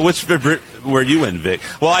like, so which were you in, Vic?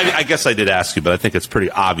 Well, I guess I did ask you, but I think it's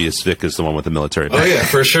pretty obvious Vic is the one with the military. Oh yeah,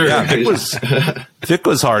 for sure. Yeah, Vic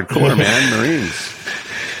was hardcore, man. Marines.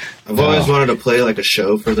 I've always wanted to play like a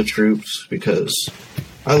show for the troops because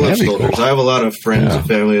I love That'd be soldiers. cool. I have a lot of friends Yeah. and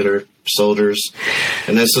family that are soldiers,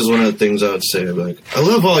 and this is one of the things I would say. I'd be like, I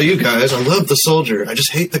love all you guys. I love the soldier. I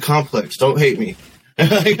just hate the complex. Don't hate me.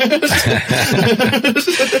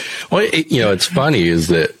 Well, it's funny is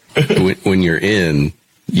that when you're in,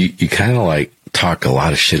 you kind of like talk a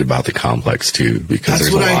lot of shit about the complex too, because That's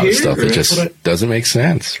there's a what I lot of hear. stuff that That's just what I- doesn't make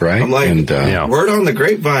sense, right? I'm like, and, Yeah. word on the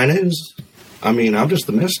grapevine is, I mean, I'm just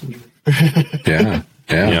the messenger. yeah.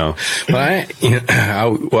 Yeah. But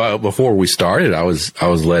well, before we started, I was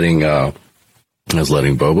letting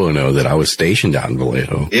Bobo know that I was stationed out in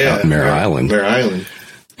Vallejo, out in Mare Island. Mare Island.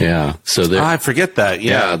 Yeah. So there, I forget that.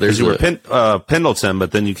 Yeah, there's you were Pendleton,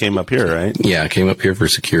 but then you came up here, right? I came up here for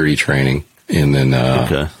security training, and then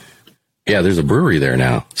Okay. yeah, there's a brewery there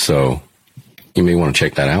now, so you may want to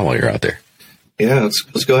check that out while you're out there. Yeah,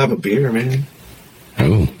 let's go have a beer, man.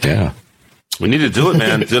 Oh, yeah. We need to do it,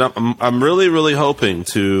 man. Dude, I'm really, really hoping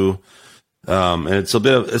to. And it's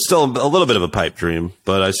still a little bit of a pipe dream,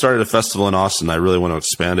 but I started a festival in Austin. I really want to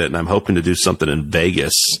expand it, and I'm hoping to do something in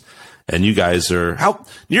Vegas. And you guys you're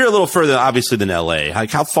a little further, obviously, than LA.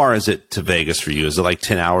 Like, how far is it to Vegas for you? Is it like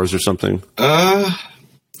 10 hours or something?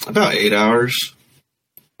 About 8 hours.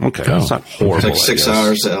 Okay, Oh. that's not horrible. It's like 6 I guess.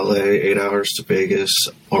 hours to LA, 8 hours to Vegas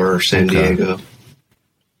or San Diego.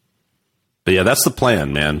 But yeah, that's the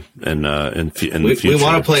plan, man. And in the future, We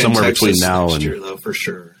want to play somewhere in Texas between now next and year, though, for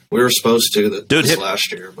sure. We were supposed to this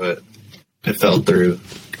last year, but it fell through.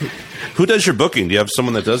 Who does your booking? Do you have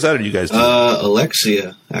someone that does that, or do you guys do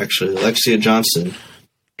Alexia Johnson.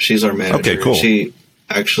 She's our manager. Okay, cool. She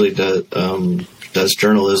actually does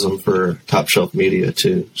journalism for Top Shelf Media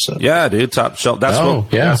too. So Yeah, dude, Top Shelf.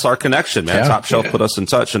 That's our connection, man. Yeah. Top Shelf put us in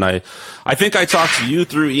touch, and I think I talked to you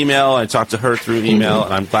through email. I talked to her through email,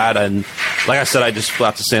 and I'm glad. And like I said, I just flew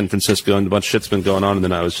out to San Francisco, and a bunch of shit's been going on. And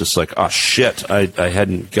then I was just like, oh shit, I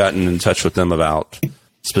hadn't gotten in touch with them about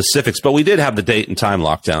specifics, but we did have the date and time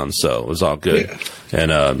locked down, so it was all good. Yeah.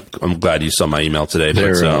 And I'm glad you saw my email today.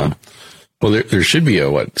 Well, there should be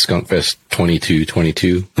a Skunk Fest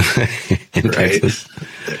 2222 in right. Texas.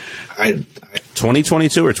 I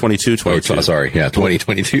 2022 or 2222? Oh, sorry, yeah,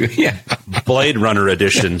 2022. Yeah, Blade Runner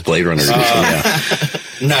edition. Blade Runner edition.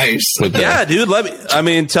 Yeah, nice. with Yeah, dude.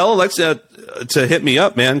 Tell Alexia to hit me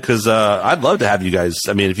up, man, because I'd love to have you guys.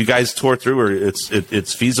 I mean, if you guys tour through or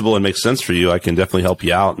it's feasible and makes sense for you, I can definitely help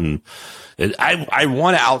you out. And I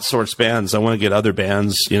want to outsource bands. I want to get other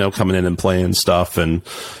bands, coming in and playing stuff, and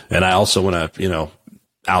I also want to,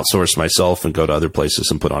 outsource myself and go to other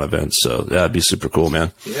places and put on events. So that'd be super cool,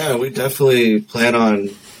 man. Yeah, we definitely plan on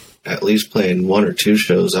at least playing 1 or 2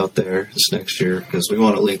 shows out there this next year because we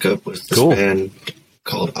want to link up with this Cool. band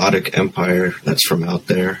called Audic Empire that's from out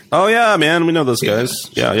there. Oh yeah, man, we know those guys.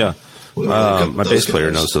 Yeah. We wanna link up with My those bass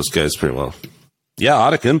player guys. knows those guys pretty well. Yeah,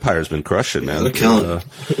 Audic Empire's been crushing, man. they're killing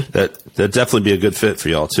it. That'd definitely be a good fit for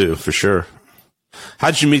y'all too, for sure.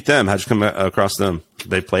 How'd you meet them? How'd you come across them?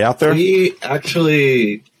 They play out there? We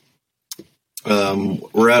actually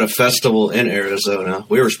were at a festival in Arizona.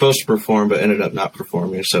 We were supposed to perform, but ended up not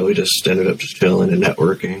performing. So we just ended up just chilling and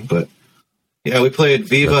networking. But yeah, we played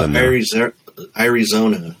Viva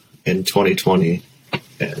Arizona in 2020,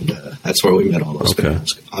 and that's where we met all those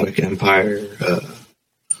bands. Audic Empire,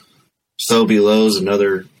 So Below's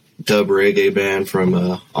another dub reggae band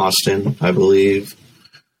from Austin, I believe.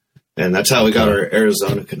 And that's how we got our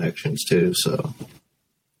Arizona connections too. So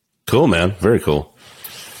Cool, man. Very cool.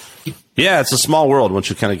 Yeah, it's a small world once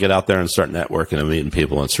you kind of get out there and start networking and meeting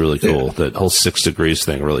people. It's really cool. Yeah. That whole 6 degrees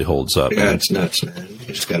thing really holds up. yeah, Man. it's nuts, man.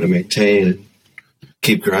 You just got to maintain and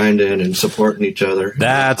keep grinding and supporting each other.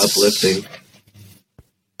 That's uplifting.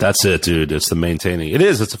 That's it, dude. It's the maintaining. It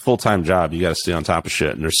is. It's a full-time job. You got to stay on top of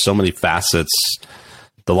shit. And there's so many facets.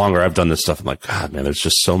 the longer I've done this stuff, I'm like, God, man, there's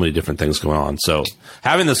just so many different things going on. So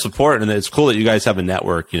having the support, and it's cool that you guys have a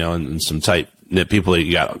network, and some tight knit people that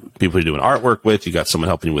you got people you're doing artwork with, you got someone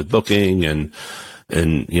helping you with booking and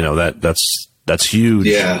that's huge.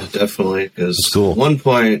 Yeah, definitely. Because cool. At one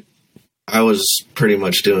point I was pretty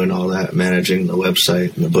much doing all that, managing the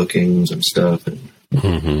website and the bookings and stuff. And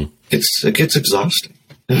it gets exhausting.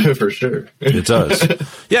 For sure. It does.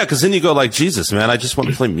 Yeah, because then you go like, Jesus, man, I just want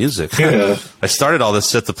to play music. Yeah. I started all this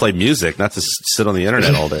shit to play music, not to sit on the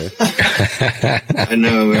internet all day. I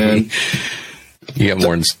know, man. You got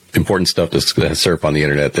more important stuff to surf on the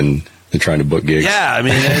internet than trying to book gigs. Yeah, I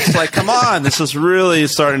mean, it's like, come on, this is really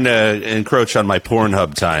starting to encroach on my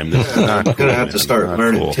Pornhub time. This is not I'm gonna have to start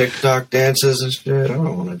learning cool. TikTok dances and shit. I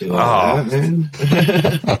don't want to do all that, man.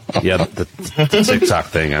 Yeah, the TikTok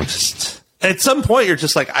thing, I'm just... At some point, you're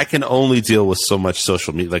just like, I can only deal with so much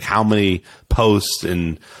social media. Like, how many posts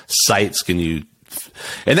and sites can you...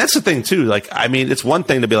 And that's the thing, too. Like, I mean, it's one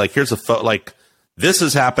thing to be like, here's a photo, like, this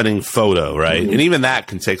is happening photo, right? And even that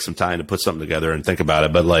can take some time to put something together and think about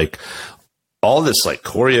it. But, like, all this, like,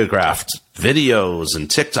 choreographed videos and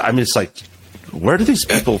TikTok, I mean, it's like, where do these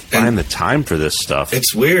people find the time for this stuff?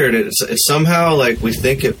 It's weird. It's somehow, like, we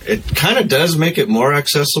think it kind of does make it more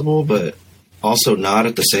accessible, but... also not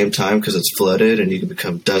at the same time because it's flooded and you can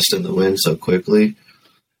become dust in the wind so quickly.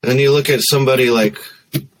 And then you look at somebody like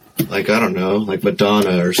I don't know, like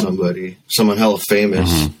Madonna or someone hella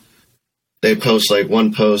famous. They post like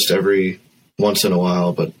one post every once in a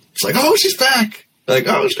while, but it's like, oh, she's back. Like,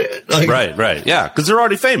 oh, shit. Like, right. Yeah, because they're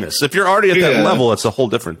already famous. If you're already at that level, it's a whole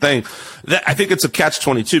different thing. I think it's a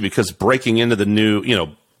catch-22 because breaking into the new,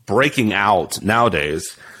 breaking out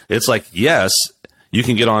nowadays, it's like, yes, you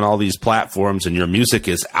can get on all these platforms and your music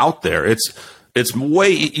is out there. It's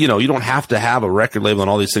way, you don't have to have a record label and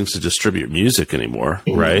all these things to distribute music anymore,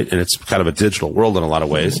 right? And it's kind of a digital world in a lot of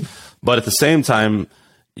ways. But at the same time,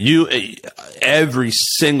 every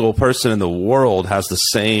single person in the world has the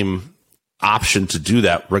same option to do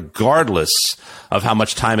that, regardless of how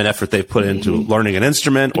much time and effort they've put into learning an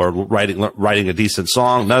instrument or writing a decent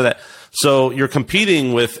song. None of that. So you're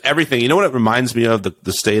competing with everything. You know what it reminds me of?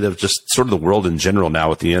 The state of just sort of the world in general now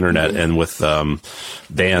with the internet and with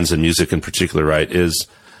bands and music in particular, right?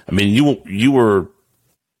 I mean, you were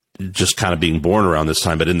just kind of being born around this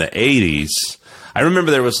time, but in the 80s, I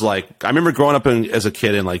remember there was I remember growing up as a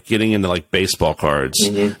kid and like getting into like baseball cards,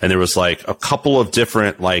 and there was like a couple of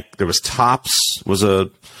different, there was Topps was a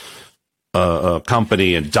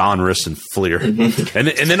company, and Donruss and Fleer, and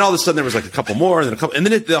then all of a sudden there was like a couple more, and then a couple, and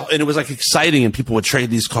then it was like exciting, and people would trade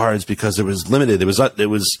these cards because it was limited. It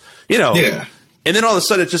was yeah. And then all of a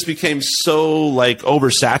sudden it just became so like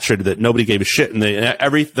oversaturated that nobody gave a shit, and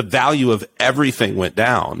the value of everything went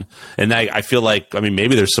down. And I feel like, I mean,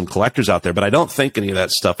 maybe there's some collectors out there, but I don't think any of that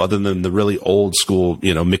stuff, other than the really old school,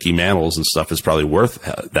 Mickey Mantles and stuff, is probably worth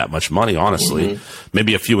that much money, honestly.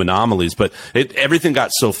 Maybe a few anomalies, but everything got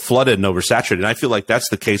so flooded and oversaturated. And I feel like that's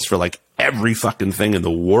the case for like every fucking thing in the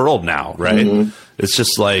world now, right? It's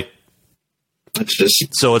just like,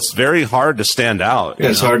 so it's very hard to stand out. Yeah,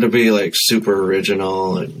 it's hard to be like super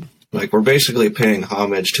original, and like we're basically paying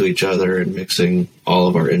homage to each other and mixing all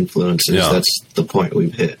of our influences. Yeah. That's the point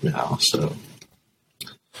we've hit now. So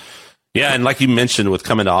yeah, and like you mentioned with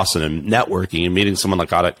coming to Austin and networking and meeting someone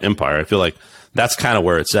like Audic Empire, I feel like that's kind of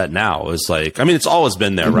where it's at now. Is like, I mean, it's always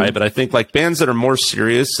been there, right? But I think like bands that are more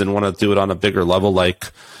serious and want to do it on a bigger level,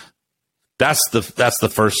 like. That's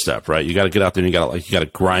the first step, right? You got to get out there and you got to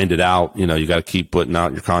grind it out. You got to keep putting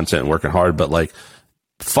out your content and working hard. But like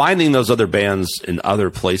finding those other bands in other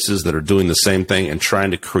places that are doing the same thing and trying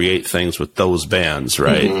to create things with those bands,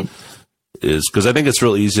 right? Is because I think it's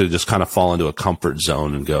really easy to just kind of fall into a comfort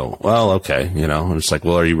zone and go, well, okay, and it's like,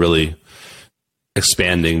 well, are you really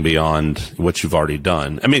expanding beyond what you've already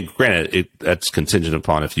done? I mean, granted, that's contingent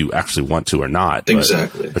upon if you actually want to or not.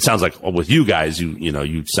 Exactly. It sounds like with you guys,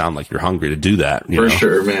 you sound like you're hungry to do that. For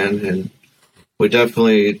sure, man. And we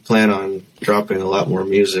definitely plan on dropping a lot more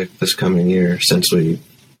music this coming year since we,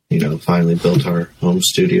 finally built our home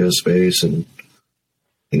studio space and,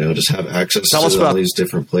 just have access to all these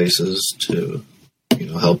different places to,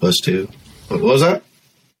 help us too. What was that?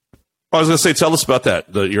 I was going to say, tell us about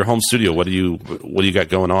that. Your home studio. What do you got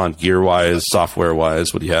going on, gear wise, software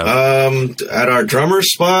wise? What do you have? At our drummer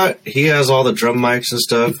spot, he has all the drum mics and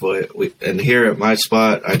stuff. And here at my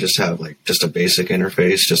spot, I just have just a basic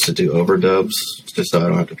interface just to do overdubs, just so I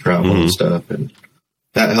don't have to travel and stuff. And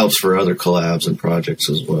that helps for other collabs and projects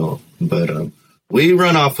as well. But we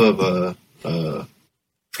run off of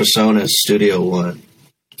PreSonus Studio One.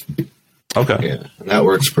 Okay. Yeah, and that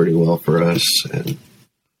works pretty well for us. And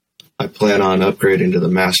I plan on upgrading to the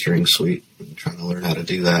mastering suite. I'm trying to learn how to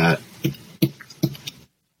do that.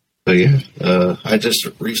 But yeah, I just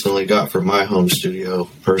recently got for my home studio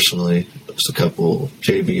personally just a couple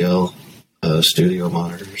JBL studio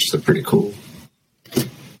monitors. They're pretty cool.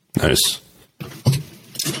 Nice.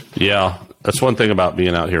 Yeah, that's one thing about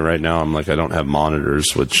being out here right now. I'm like, I don't have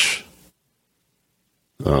monitors, which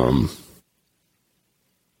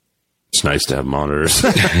it's nice to have monitors.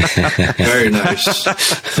 Very nice.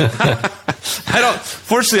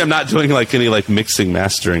 Fortunately, I'm not doing like any like mixing,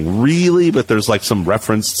 mastering really, but there's like some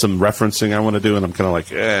referencing I want to do, and I'm kind of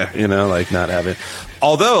like, like not having.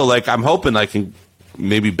 Although, like, I'm hoping I can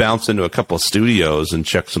maybe bounce into a couple of studios and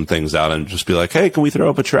check some things out and just be like, hey, can we throw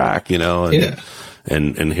up a track,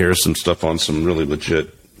 and hear some stuff on some really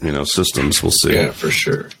legit, systems. We'll see. Yeah, for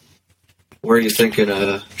sure. Where are you thinking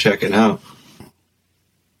of checking out?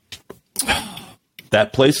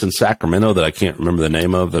 That place in Sacramento that I can't remember the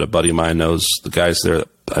name of, that a buddy of mine knows the guys there.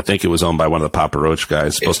 I think it was owned by one of the Papa Roach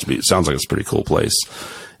guys. Supposed to be. It sounds like it's a pretty cool place.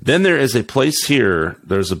 Then there is a place here.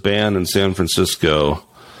 There's a band in San Francisco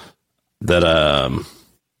that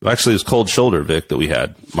actually is Cold Shoulder, Vic, that we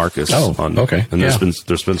had Marcus. Oh, on. Okay. And there's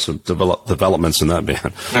been some developments in that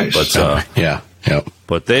band. Nice. But yeah.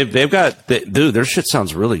 But they've got dude, their shit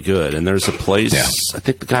sounds really good. And there's a place. Yeah. I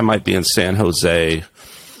think the guy might be in San Jose,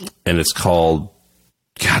 and it's called,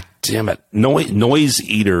 God damn it, Noise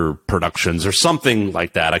Eater Productions or something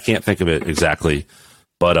like that. I can't think of it exactly,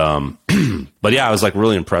 but yeah, I was like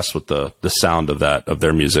really impressed with the sound of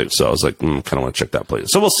their music. So I was like, kind of want to check that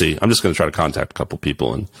place. So we'll see. I'm just going to try to contact a couple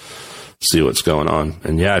people and see what's going on.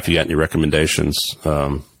 And yeah, if you got any recommendations,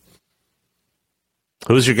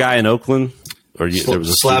 who's your guy in Oakland? Or there was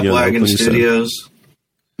a Slapwagon Studios.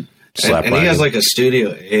 And he has Slapwagon. like a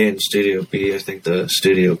Studio A and Studio B. I think the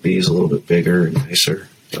Studio B is a little bit bigger and nicer.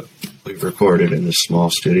 But we've recorded in this small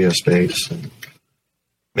studio space and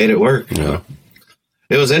made it work. Yeah.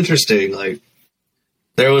 It was interesting. Like,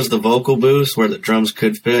 there was the vocal booth where the drums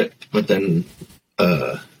could fit, but then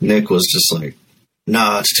Nick was just like,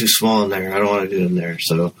 nah, it's too small in there. I don't want to do it in there.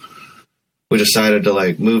 So we decided to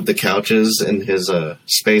like move the couches in his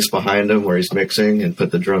space behind him where he's mixing and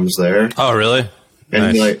put the drums there. Oh, really? And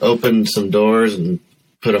Nice. he like opened some doors and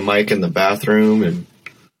put a mic in the bathroom, and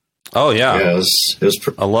Oh yeah, it was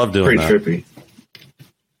I love doing pretty that. trippy.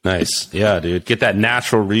 Nice. Yeah, dude. Get that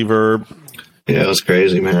natural reverb. Yeah, it was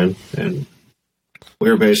crazy, man. And we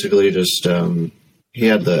were basically just he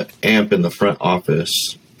had the amp in the front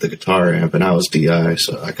office, the guitar amp, and I was DI,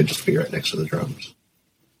 so I could just be right next to the drums.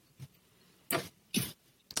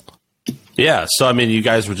 Yeah. So, I mean, you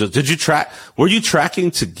guys were you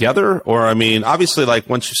tracking together? Or, I mean, obviously, like,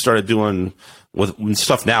 once you started doing with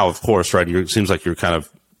stuff now, of course, right? It seems like you're kind of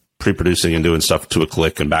pre-producing and doing stuff to a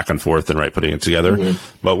click and back and forth and putting it together. Mm-hmm.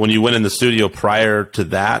 But when you went in the studio prior to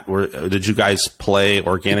that, did you guys play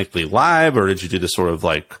organically live, or did you do this sort of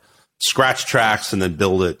like scratch tracks and then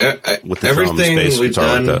build it with the everything drums, bass, we've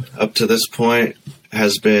guitar done like that? up to this point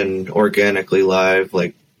has been organically live,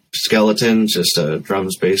 like Skeletons, just a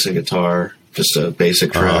drums, bass, and guitar, just a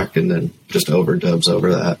basic track, and then just overdubs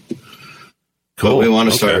over that. Cool. But we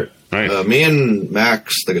want to start. Nice. Me and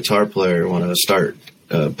Max, the guitar player, want to start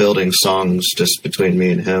building songs just between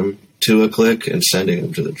me and him to a click and sending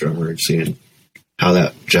them to the drummer and seeing how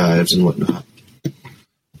that jives and whatnot.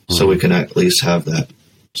 So we can at least have that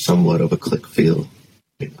somewhat of a click feel.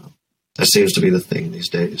 You know, that seems to be the thing these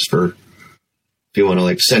days for. If you want to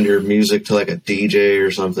like send your music to like a DJ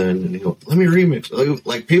or something, and you go, let me remix.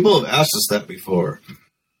 Like people have asked us that before,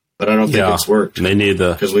 but I don't think it's worked. They need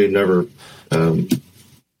because we've never.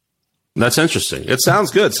 That's interesting. It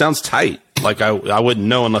sounds good. Sounds tight. Like I wouldn't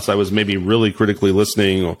know unless I was maybe really critically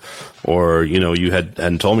listening, or you know, you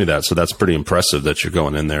hadn't told me that. So that's pretty impressive that you're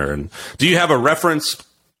going in there. And do you have a reference?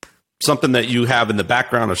 Something that you have in the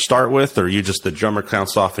background or start with, or you just the drummer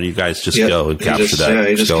counts off and you guys just go and capture that? Yeah,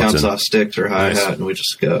 he just skeleton. counts off sticks or hi-hat and we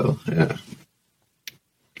just go. Yeah.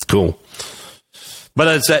 Cool.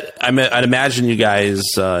 But I'd imagine you guys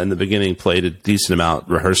in the beginning played a decent amount,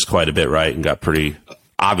 rehearsed quite a bit, right? And got pretty,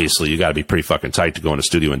 obviously you got to be pretty fucking tight to go in a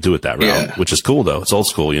studio and do it that route, which is cool though. It's old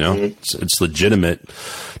school, you know, it's legitimate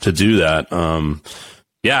to do that.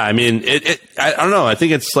 Yeah, I mean, I don't know. I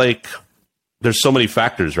think it's like, there's so many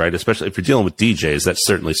factors, right? Especially if you're dealing with DJs, that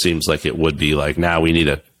certainly seems like it would be like, now we need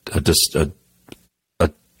a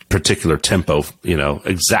particular tempo, you know,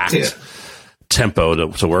 exact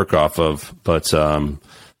tempo to work off of. But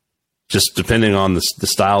just depending on the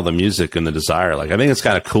style of the music and the desire, like I think it's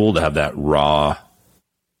kind of cool to have that raw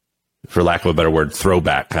for lack of a better word,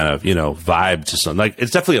 throwback kind of, vibe to something. Like,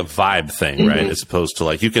 it's definitely a vibe thing, right? As opposed to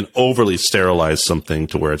like, you can overly sterilize something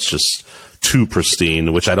to where it's just too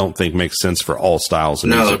pristine, which I don't think makes sense for all styles of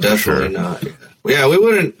music. No, definitely not. Yeah, we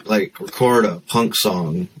wouldn't like record a punk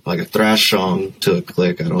song, like a thrash song to a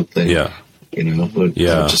click, I don't think. Yeah. It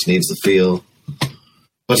just needs the feel.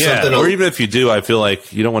 But or even if you do, I feel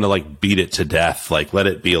like you don't want to like beat it to death. Like, let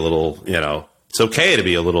it be a little, it's okay to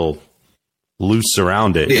be a little loose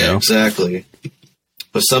around it. Yeah, exactly.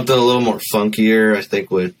 But something a little more funkier, I think,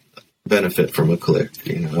 would benefit from a click,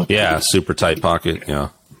 Yeah, super tight pocket, yeah.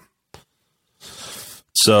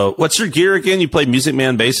 So, what's your gear again? You play Music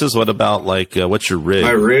Man basses. What about, like, what's your rig?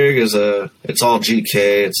 My rig is it's all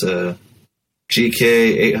GK. It's a GK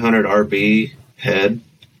 800 RB head,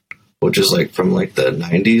 which is, like, from, like, the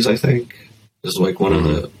 90s, I think. This is, like, one of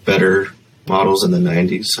the better models in the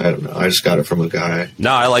 90s. I don't know. I just got it from a guy.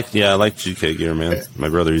 No, I like GK gear, man. Yeah. My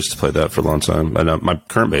brother used to play that for a long time. I know my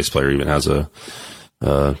current bass player even has a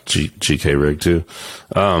GK rig, too.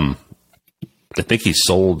 I think he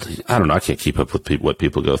sold. I don't know. I can't keep up with what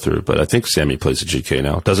people go through, but I think Sammy plays a GK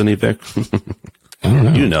now, doesn't he, Vic? I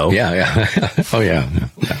don't know. Yeah. Oh yeah.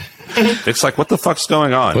 Vic's like, what the fuck's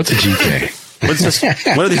going on? What's a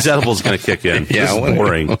GK? When are these edibles going to kick in? Yeah, this is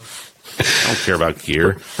boring. I don't care about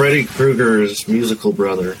gear. Freddy Krueger's musical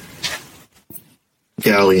brother,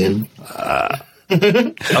 Galleon.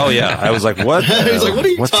 Oh yeah, I was like, what? He's like, what are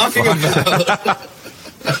you talking about?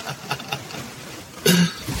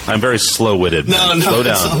 I'm very slow-witted. No,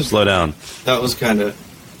 Slow down. That was kind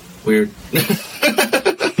of weird.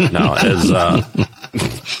 No,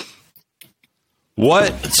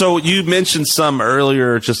 what? So you mentioned some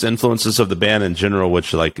earlier, just influences of the band in general,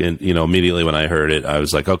 which, like, immediately when I heard it, I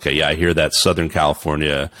was like, okay, yeah, I hear that Southern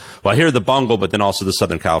California. Well, I hear the bungle, but then also the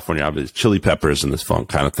Southern California, obviously, Chili Peppers and this funk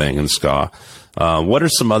kind of thing and ska. What are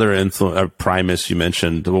some other Primus you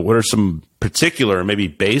mentioned? What are some particular, maybe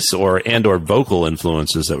bass or vocal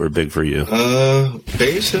influences that were big for you?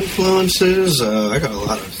 Bass influences. I got a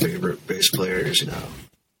lot of favorite bass players,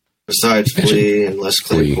 besides Flea and Les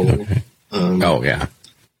Claypool. Okay. Oh yeah,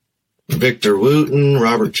 Victor Wooten,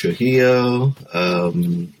 Robert Trujillo,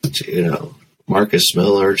 Marcus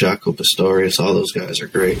Miller, Jaco Pastorius. All those guys are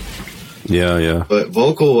great. Yeah. But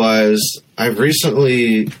vocal wise, I've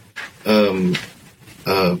recently built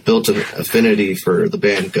an affinity for the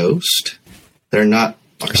band Ghost. They're not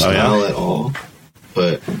our style at all,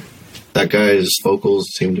 but that guy's vocals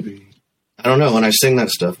seem to be. I don't know. When I sing that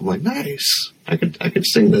stuff, I'm like, nice. I could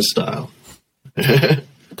sing this style.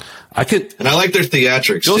 I could, and I like their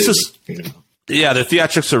theatrics Ghost too. Yeah, the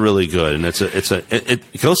theatrics are really good, and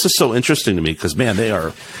Ghost is so interesting to me because, man,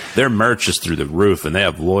 their merch is through the roof, and they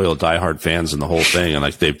have loyal, diehard fans and the whole thing, and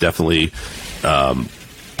like they've definitely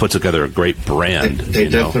put together a great brand. They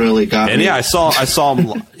definitely got. And I saw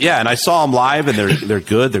them. Yeah, and I saw them live, and they're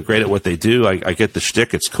good. They're great at what they do. I get the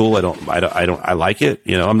shtick. It's cool. I like it.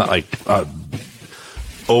 I'm not like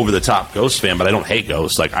over the top Ghost fan, but I don't hate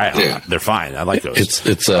Ghost. Like they're fine. I like Ghost.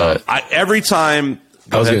 Every time.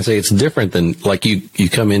 I was going to say it's different than like you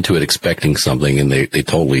come into it expecting something and they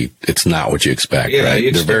totally it's not what you expect,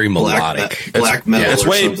 right? They're very melodic. Black metal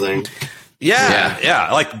or something. Yeah,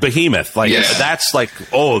 like Behemoth. Like that's like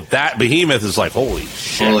that Behemoth is like holy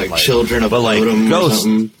shit. Or like Children of Bodom Ghost.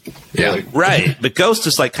 Yeah, right. But Ghost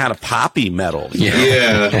is like kind of poppy metal.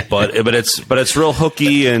 Yeah. but it's real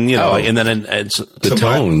hooky and and then it's the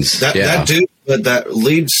tones. That dude, that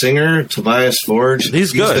lead singer Tobias Forge,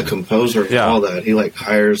 he's good. The composer of all that. He like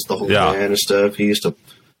hires the whole band and stuff. He used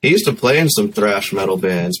to play in some thrash metal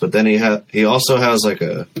bands, but then he also has like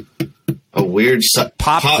a weird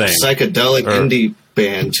pop psychedelic indie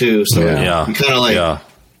band too. So he kind of like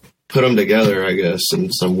put them together, I guess, in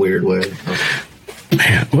some weird way.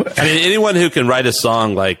 Man, I mean, anyone who can write a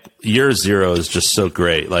song like Year Zero is just so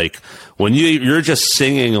great. Like when you're just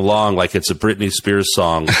singing along like it's a Britney Spears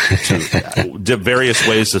song to various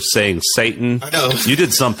ways of saying Satan. I know. You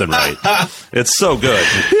did something right. It's so good.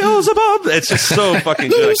 Beelzebub. It's just so fucking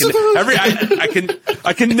good.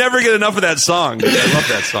 I can never get enough of that song. I love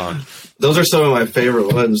that song. Those are some of my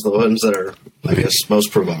favorite ones. The ones that are, I guess,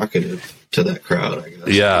 most provocative to that crowd. I guess.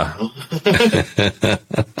 Yeah.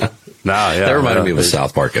 That reminded me of a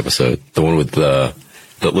South Park episode, the one with the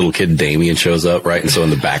little kid Damien shows up, right? And so in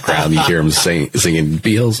the background, you hear him singing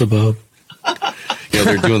Beelzebub.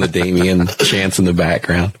 They're doing the Damien chants in the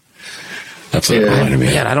background. That's what it reminded me.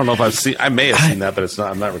 Man, I don't know if I may have seen that, but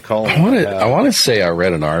I'm not recalling. I want to say I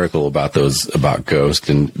read an article about Ghost,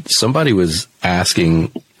 and somebody was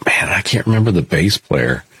asking, man, I can't remember the bass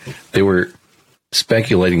player. They were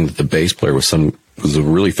speculating that the bass player was some was a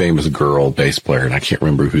really famous girl bass player, and I can't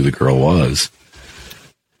remember who the girl was.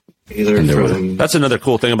 Either from that's another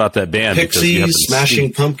cool thing about that band. Pixies,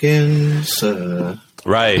 Smashing Pumpkins.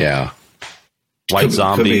 Right. Yeah. White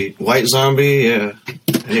Zombie. White Zombie, yeah.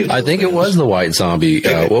 I think it was the White Zombie.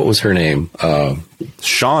 What was her name?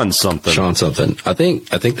 Sean something. Sean something. I think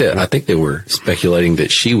they were speculating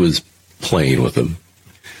that she was playing with them.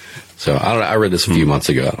 So I don't know. I read this a few months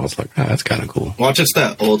ago, and I was like, oh, that's kind of cool. Watch, it's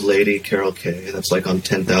that old lady, Carol Kay. That's like on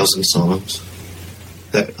 10,000 Songs.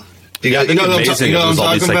 That you know what I'm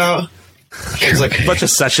talking about? It's like a bunch of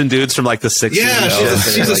session dudes from like the 60s. Yeah,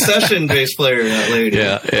 she's a session bass player, that lady.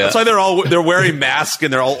 Yeah. That's why they're wearing masks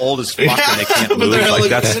and they're all old as fuck and they can't move. Like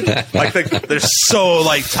that's like they're so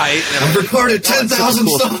like tight. I've recorded 10,000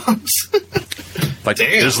 songs. Like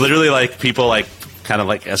there's literally like people like kind of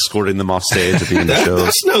like escorting them off stage at the end of the show.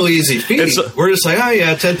 That's no easy feat. We're just like, oh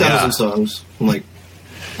yeah, 10,000 songs. I'm like,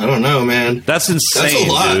 I don't know, man. That's insane,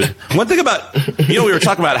 dude. One thing about, we were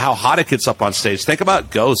talking about how hot it gets up on stage. Think about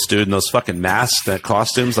Ghost, dude, and those fucking masks, that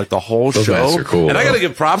costumes, like the whole those show. Masks are cool. And I got to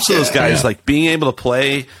give props to those guys, like being able to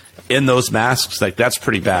play in those masks. Like that's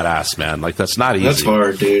pretty badass, man. Like that's not easy. That's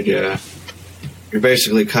hard, dude. Yeah, you're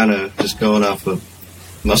basically kind of just going off of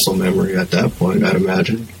muscle memory at that point, I'd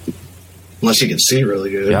imagine. Unless you can see really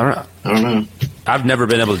good. Yeah, I don't know. I've never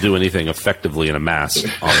been able to do anything effectively in a mask,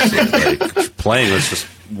 honestly. Like, playing was just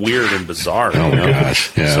weird and bizarre. Oh my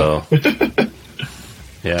gosh! Yeah. So,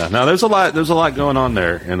 yeah. No, there's a lot going on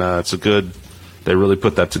there, and it's a good. They really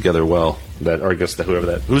put that together well. Or I guess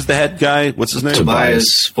who's the head guy? What's his name?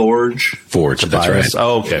 Tobias Forge. Forge. That's right.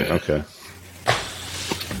 Oh, okay. Yeah. Okay.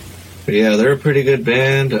 But yeah, they're a pretty good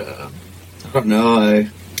band. I don't know.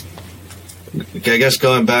 I guess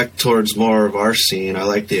going back towards more of our scene, I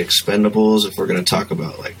like the Expendables if we're going to talk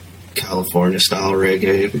about like California style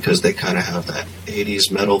reggae, because they kind of have that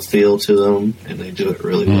 80s metal feel to them and they do it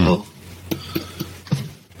really well.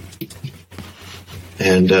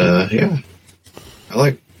 And yeah, I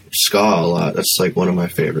like ska a lot. That's like one of my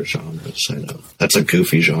favorite genres. I know that's a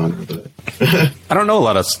goofy genre, but I don't know a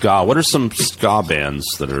lot of ska. What are some ska bands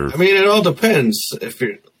that are? I mean, it all depends. If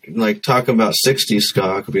you're like talking about 60s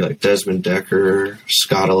ska, it could be like Desmond Decker,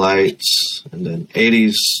 Scotalites, and then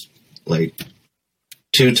 80s like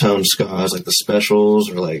two-tone skas like the Specials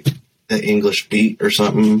or like the English Beat or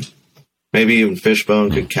something. Maybe even Fishbone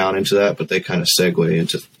could count into that, but they kind of segue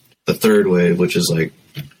into the third wave, which is like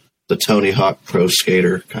the Tony Hawk Pro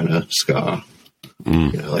Skater kind of ska.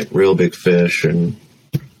 Like Real Big Fish and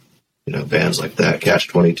bands like that,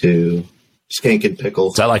 Catch-22, Skank and Pickle.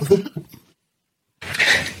 Is that like?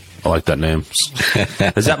 I like that name.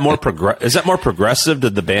 Is that more progressive?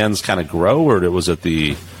 Did the bands kind of grow, or was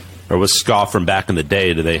ska from back in the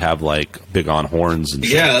day? Do they have like big on horns and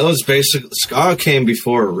shit? Yeah, it was basically ska came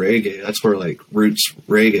before reggae. That's where like roots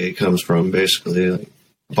reggae comes from. Basically, like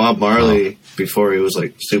Bob Marley, before he was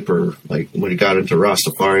like super, like when he got into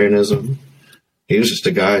Rastafarianism, he was just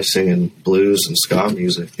a guy singing blues and ska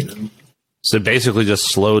music. So basically,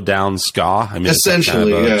 just slowed down ska. I mean,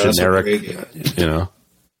 essentially, it's kind of generic,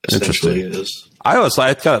 Essentially, interesting. it is. I would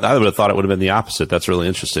have thought it would have been the opposite. That's really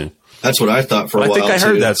interesting. That's what I thought for a while. I think I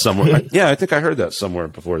heard that somewhere. Yeah, I think I heard that somewhere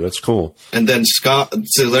before. That's cool. And then ska.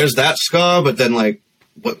 So there's that ska, but then like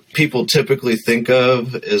what people typically think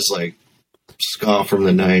of is like ska from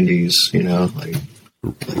the 90s. Like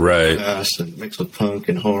right, fast and mixed with punk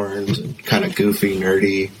and horns and kind of goofy,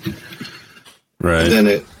 nerdy. Right. And then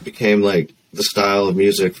it became like the style of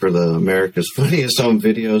music for the America's Funniest Home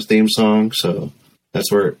Videos theme song. So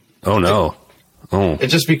that's where. It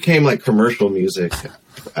just became like commercial music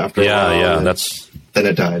after a while. Yeah, then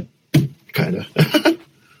it died, kind of.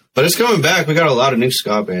 But it's coming back. We got a lot of new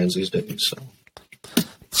ska bands these days. So.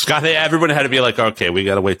 Scott, everyone had to be like, okay, we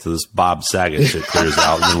got to wait till this Bob Saget shit clears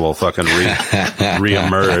out, and then we'll fucking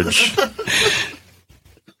reemerge.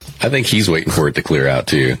 I think he's waiting for it to clear out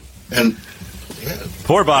too. And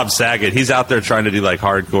poor Bob Saget, he's out there trying to do like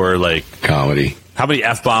hardcore like comedy. How many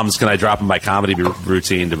F-bombs can I drop in my comedy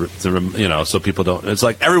routine to so people don't... It's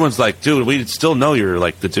like, everyone's like, dude, we still know you're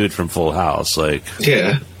like the dude from Full House. Like,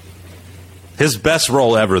 yeah. His best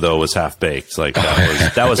role ever, though, was Half Baked. Like,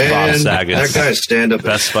 that was Bob Saget's that guy's stand-up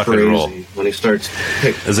best is fucking crazy. role. When he starts...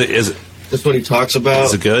 Is it? That's what he talks about.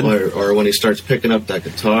 Is it good? Or when he starts picking up that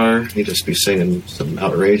guitar, he just be singing some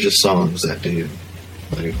outrageous songs, that dude.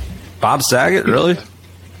 Like, Bob Saget? Really?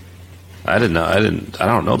 I didn't know. I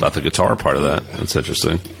don't know about the guitar part of that. That's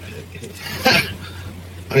interesting.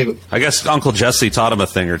 I guess Uncle Jesse taught him a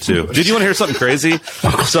thing or two. Did you want to hear something crazy?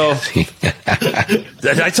 So,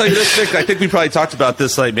 I tell you this, Vic, I think we probably talked about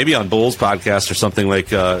this, like maybe on Bull's podcast or something, like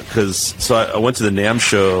because I went to the NAMM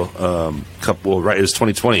show it was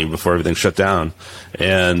 2020 before everything shut down,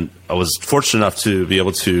 and I was fortunate enough to be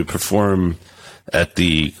able to perform at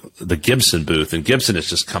the Gibson booth, and Gibson has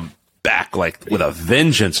just come back like with a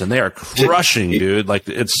vengeance, and they are crushing, dude. Like,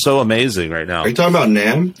 it's so amazing right now. Are you talking about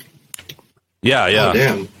NAMM? Yeah. Oh,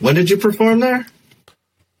 damn. When did you perform there?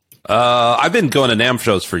 I've been going to NAMM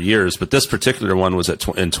shows for years, but this particular one was in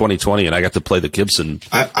 2020, and I got to play the Gibson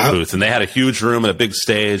booth, and they had a huge room and a big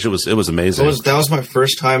stage. It was amazing. That was my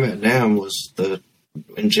first time at NAMM.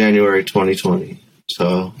 In January 2020.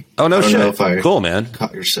 So I don't know if I cool, man.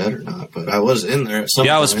 caught your set or not, but I was in there at some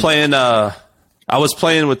point. I was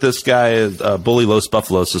playing with this guy. Bully Los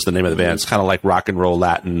Buffaloes is the name of the band. It's kind of like rock and roll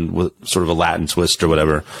Latin with sort of a Latin twist or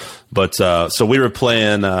whatever. But so we were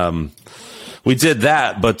playing. We did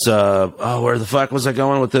that, but where the fuck was I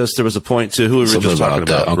going with this? There was a point to who we were just talking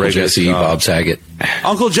about. Uncle Jesse, Bob Saget.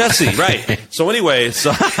 Uncle Jesse, right? So anyway,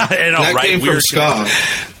 that came from ska.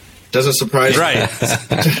 Doesn't surprise me. Right.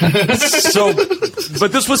 So,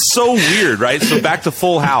 but this was so weird, right? So back to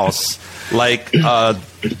Full House, like,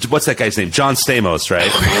 what's that guy's name? John Stamos, right?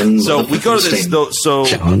 So we go to this,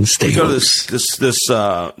 we go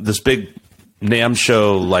to this big NAMM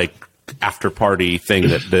show, like, after party thing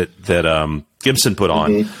that Gibson put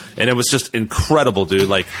on, and it was just incredible, dude.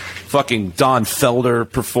 Like, fucking Don Felder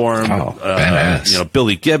performed,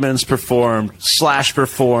 Billy Gibbons performed, Slash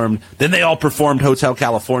performed, then they all performed Hotel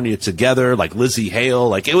California together, like Lizzie Hale,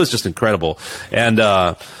 like, it was just incredible. And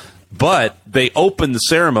but they opened the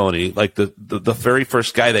ceremony, like the very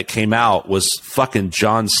first guy that came out was fucking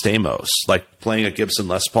John Stamos, like playing a Gibson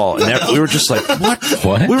Les Paul, and we were just like, what?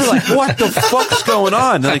 We were like, what the fuck's going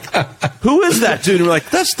on? Like, who is that dude? And we're like,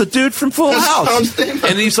 that's the dude from Full House.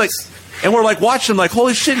 And he's like, and we're like watching him, like,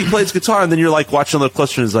 holy shit, he plays guitar. And then you're like watching a little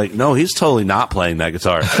closer, and he's like, no, he's totally not playing that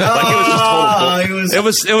guitar. Like, it was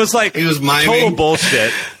just total. It was like he was miming. Total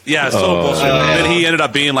bullshit. Yeah, it's total bullshit. And then he ended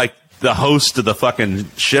up being like the host of the fucking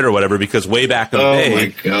shit or whatever, because way back in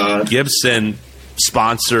the day, Gibson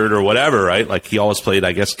sponsored or whatever, right? Like, he always played,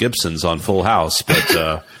 I guess, Gibsons on Full House,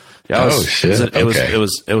 but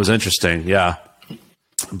it was interesting, yeah.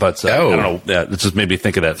 But I don't know, yeah, it just made me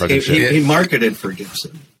think of that fucking shit. He marketed for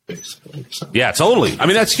Gibson, basically. Yeah, totally. I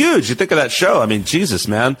mean, that's huge. You think of that show. I mean, Jesus,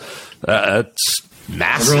 man, it's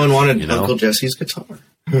massive. Everyone wanted Uncle Jesse's guitar.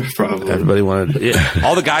 Probably. Everybody wanted, yeah.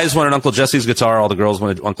 All the guys wanted Uncle Jesse's guitar. All the girls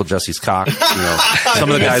wanted Uncle Jesse's cock. You know, some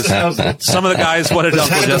of the guys wanted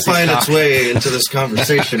Uncle Jesse's cock. It had to find its way into this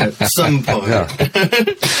conversation at some point.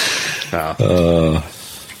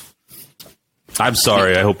 I'm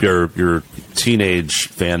sorry. I hope your teenage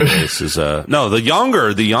fan base is no. The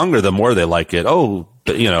younger, the more they like it. Oh,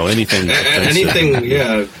 anything,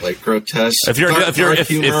 yeah, like grotesque. If you're I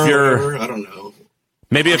don't know.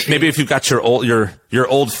 Maybe if you've got your old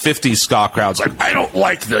 50s ska crowds, like, I don't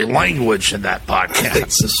like the language in that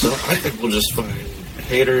podcast. I think we'll just find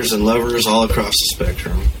haters and lovers all across the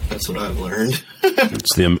spectrum. That's what I've learned.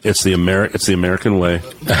 It's the American way.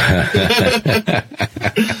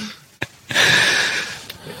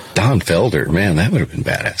 Don Felder, man, that would have been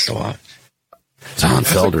badass to watch. Don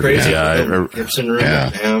Felder, yeah, Gibson room. Yeah.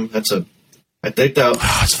 I think that.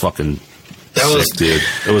 It's fucking. That was sick, dude.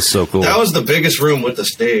 It was so cool. That was the biggest room with the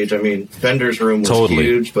stage. I mean, Fender's room was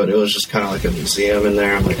huge, but it was just kind of like a museum in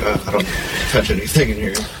there. I'm like, I don't touch anything in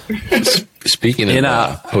here. Speaking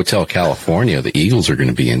of Hotel California, the Eagles are going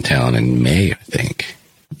to be in town in May, I think.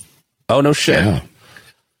 Oh, no shit. Yeah.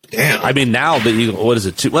 Damn. I mean, now the Eagles, what is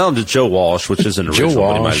it? Well, the Joe Walsh, which isn't original,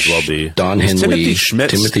 but he might as well be. Don Henley, Timothy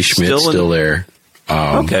Schmidt's still there.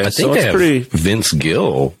 Okay, I think they have Vince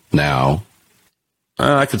Gill now.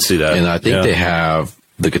 I could see that. And I think they have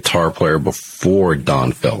the guitar player before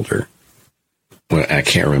Don Felder. I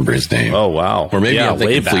can't remember his name. Oh, wow. Or maybe I'm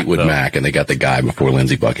thinking Fleetwood Mac, and they got the guy before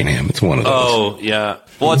Lindsey Buckingham. It's one of those. Oh, yeah.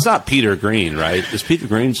 Well, it's not Peter Green, right? Is Peter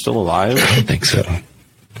Green still alive? I don't think so.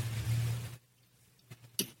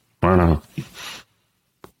 I don't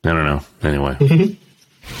know. Anyway.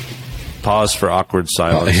 Pause for awkward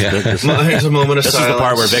silence. Here's a moment of silence. This is the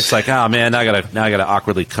part where Vic's like, oh, man, now I gotta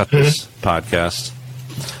awkwardly cut this podcast.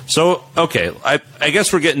 So, okay, I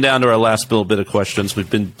guess we're getting down to our last little bit of questions. We've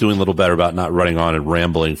been doing a little better about not running on and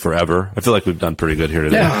rambling forever. I feel like we've done pretty good here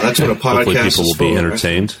today. Yeah, that's what a podcast Hopefully people will be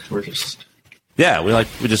entertained. We're just... Yeah,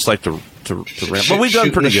 we just like to ramble. But we've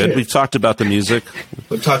done pretty good. We've talked about the music.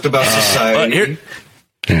 We've talked about society.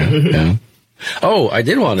 Yeah. Oh, I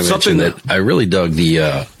did want to mention that I really dug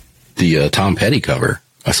the Tom Petty cover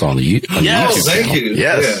I saw on the YouTube. Yes, thank you.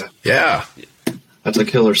 Yes, yeah. That's a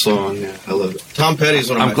killer song. Yeah, I love it. Tom Petty's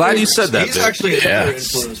one of my I'm glad favorites. you said that. He's actually another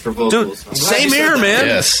influence for vocals. Dude, same here, man.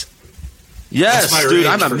 Yes, dude,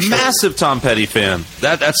 I'm a massive Tom Petty fan.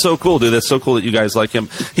 That's so cool, dude. That's so cool that you guys like him.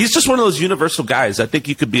 He's just one of those universal guys. I think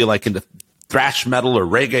you could be like into thrash metal or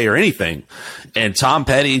reggae or anything, and Tom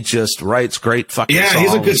Petty just writes great fucking songs.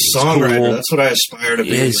 He's a good songwriter. Cool. That's what I aspire to be.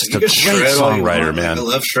 Yeah, he's a great songwriter, man. I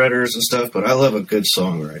love shredders and stuff, but I love a good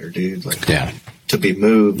songwriter, dude. Like, to be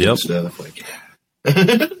moved and stuff. Like,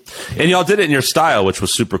 and y'all did it in your style, which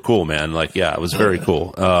was super cool, man. Like, it was very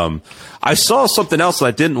cool. I saw something else and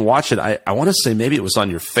I didn't watch it. I want to say maybe it was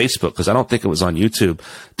on your Facebook because I don't think it was on YouTube.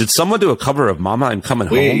 Did someone do a cover of Mama, I'm Coming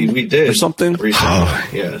Home? We did. Or something? Recently,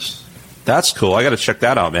 yes. That's cool. I got to check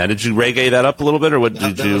that out, man. Did you reggae that up a little bit or what'd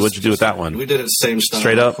you do with that one? We did it same style.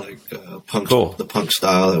 Straight up? Like punk, cool. The punk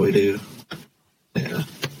style that we do. Yeah.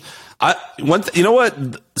 You know what?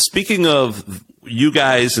 Speaking of you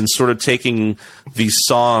guys and sort of taking these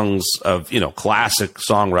songs of, classic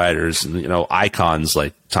songwriters and, icons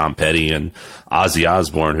like Tom Petty and Ozzy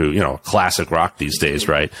Osbourne, who, classic rock these days,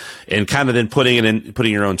 right? And kind of then putting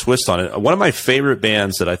your own twist on it. One of my favorite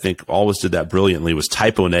bands that I think always did that brilliantly was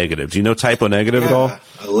Typo Negative. Do you know Typo Negative at all?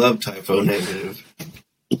 I love Typo Negative.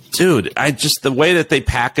 Dude, the way that they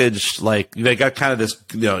packaged, like, they got kind of this,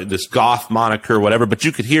 this goth moniker, whatever, but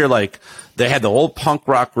you could hear, like, they had the old punk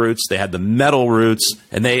rock roots, they had the metal roots,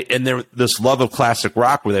 and they're this love of classic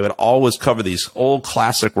rock where they would always cover these old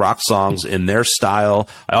classic rock songs in their style.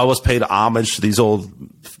 I always paid homage to these old,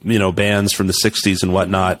 bands from the 60s and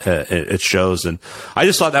whatnot at shows. And I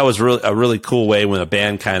just thought that was a really cool way when a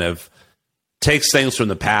band kind of takes things from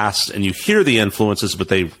the past and you hear the influences, but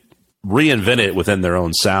they reinvent it within their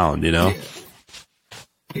own sound,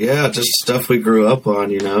 Yeah, just stuff we grew up on,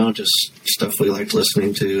 just stuff we liked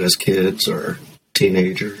listening to as kids or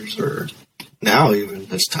teenagers or now even.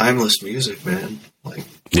 It's timeless music, man. Like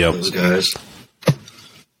those guys.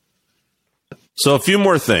 So a few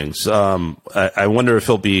more things. I wonder if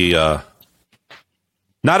he'll be... not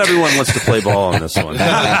everyone wants to play ball on this one.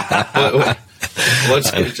 Let's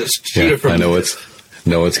just shoot it from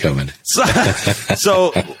know it's coming.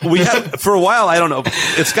 So we had, for a while, I don't know,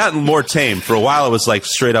 it's gotten more tame. For a while, it was like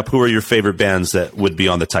straight up, who are your favorite bands that would be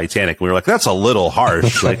on the Titanic? We were like, that's a little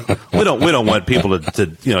harsh. Like, we don't want people to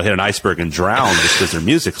hit an iceberg and drown just because their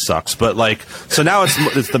music sucks. But like, so now it's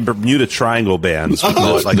the Bermuda Triangle bands.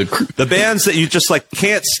 The bands that you just like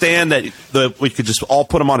can't stand, that we could just all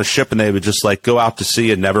put them on a ship and they would just like go out to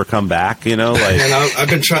sea and never come back. Like, and I've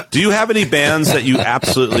been trying. Do you have any bands that you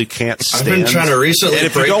absolutely can't stand? I've been trying to recently. And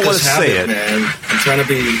if you don't want to say it, man, I'm trying to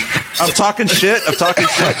be. I'm talking shit.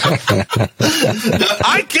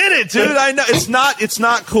 I get it, dude. I know it's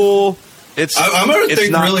not cool. I'm gonna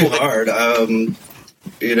think really hard.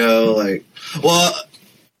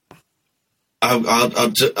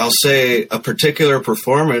 I'll say a particular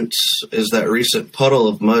performance is that recent Puddle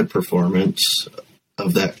of Mud performance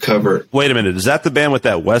of that cover. Wait a minute, is that the band with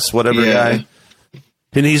that Wes whatever guy?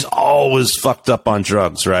 And he's always fucked up on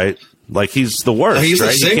drugs, right? Like, he's the worst, he's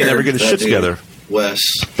right? He can't ever get his shit together. Wes.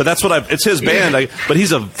 But that's what it's his band, but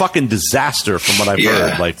he's a fucking disaster from what I've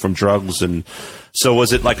heard, like, from drugs. And so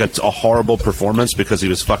was it like a horrible performance because he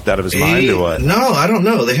was fucked out of his mind or what? No, I don't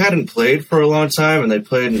know. They hadn't played for a long time, and they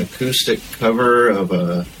played an acoustic cover of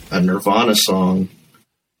a Nirvana song.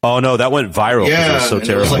 Oh, no, that went viral because it was so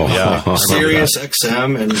terrible. It was like Sirius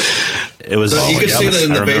XM, and it was. You could see that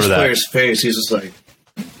in the bass player's face. He's just like,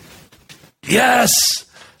 yes!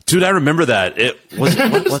 Dude, I remember that. It was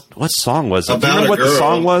what song was it? About Do you know what girl. the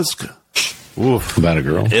song was? Oof, About a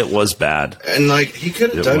Girl. It was bad. And like he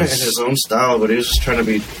could have done it in his own style, but he was just trying to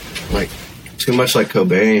be like too much like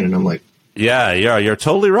Cobain. And I'm like, yeah, you're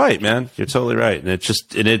totally right, man. You're totally right. And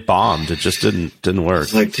it bombed. It just didn't work.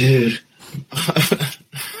 It's like, dude,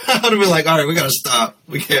 I would have been like, all right, we gotta stop.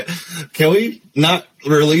 We can't. Can we not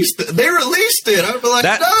release? They released it. I'd be like,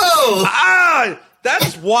 no.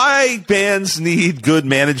 That's why bands need good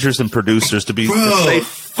managers and producers to say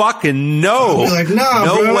fucking no. Like,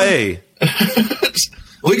 no way.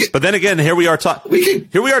 But then again, here we are talking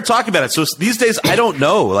about it. So these days, I don't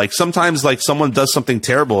know. Like sometimes, like someone does something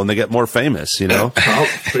terrible and they get more famous. In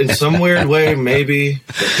some weird way, maybe.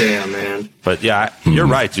 But damn, man. But yeah, you're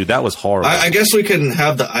right, dude. That was horrible. I guess we can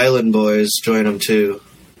have the Island Boys join them too.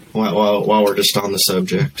 While we're just on the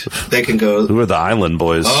subject, they can go. Who are the Island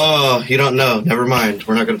Boys? Oh, you don't know. Never mind.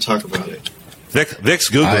 We're not going to talk about it. Vic's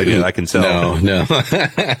Googling it, I can tell. No.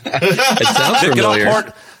 It sounds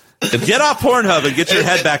familiar. Get off Pornhub and get your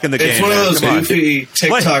head back in the game. It's one of those goofy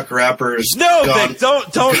TikTok rappers. No, Vic,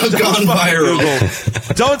 don't gone viral.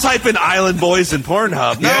 Google. Don't type in Island Boys in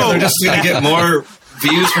Pornhub. No, yeah, they're just going to get more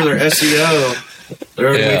views for their SEO. They're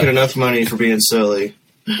already making enough money for being silly.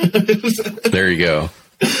 There you go.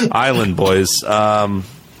 Island Boys. You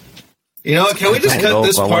know what? Can we just cut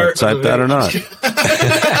this part? Type that or not?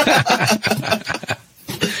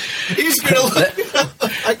 He's gonna look.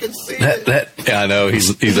 I can see it. Yeah, I know. He's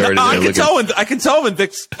already. No, I can tell when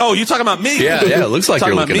Vic's. Oh, you talking about me? Yeah. It looks like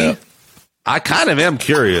you're looking up. I kind of am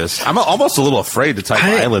curious. I'm almost a little afraid to type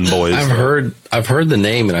Island Boys. I've heard the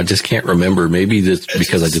name and I just can't remember. Maybe just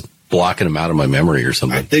because I just blocking them out of my memory or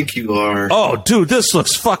something. I think you are. Oh, dude, this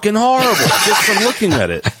looks fucking horrible just from looking at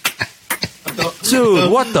it.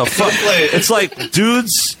 Dude, what the fuck? It's like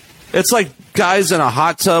dudes. It's like guys in a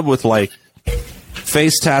hot tub with like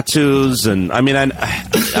face tattoos, and I mean,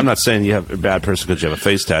 I'm not saying you have a bad person because you have a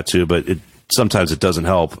face tattoo, but sometimes it doesn't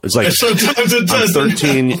help. It's like sometimes it doesn't. I'm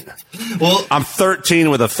 13. Well, I'm 13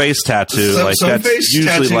 with a face tattoo. Like that's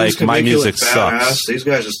usually like my music sucks. These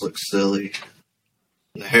guys just look silly.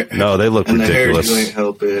 No, they look ridiculous. The hairdo ain't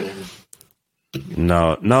helping.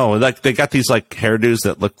 No, like they got these like hairdos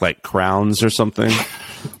that look like crowns or something.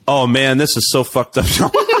 Oh man, this is so fucked up.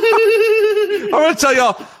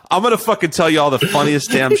 I'm gonna fucking tell y'all the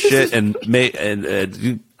funniest damn shit, and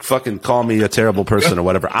you fucking call me a terrible person or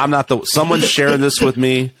whatever. I'm not someone's sharing this with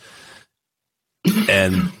me,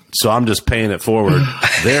 and so I'm just paying it forward.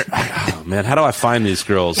 Oh man, how do I find these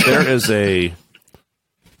girls? There is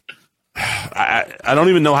I don't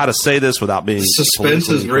even know how to say this without being suspense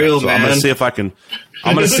is real, so man. I'm gonna see if I can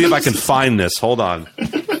find this. Hold on.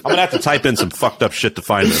 I'm gonna have to type in some fucked up shit to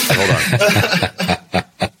find this. Hold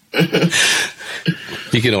on.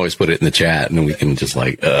 You can always put it in the chat, and then we can just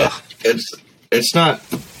like. It's not.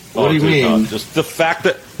 What do you mean? Just the fact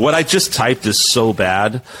that what I just typed is so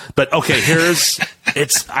bad. But okay,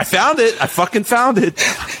 I found it. I fucking found it.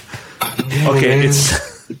 Okay,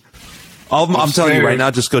 I'm telling you right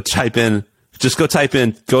now. Just go type in.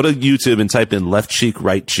 Go to YouTube and type in left cheek,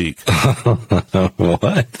 right cheek.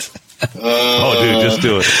 What? Oh, dude, just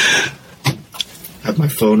do it. I have my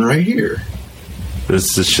phone right here.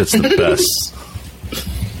 This shit's the best.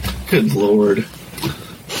 Good Lord.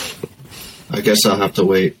 I guess I'll have to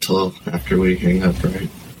wait till after we hang up, right?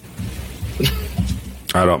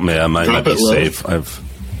 I might be safe.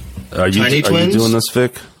 Are you doing this,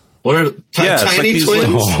 Vic? What are tiny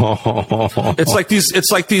twins? It's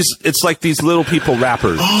like these little people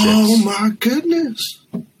rappers. Oh chicks. my goodness.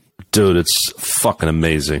 Dude, it's fucking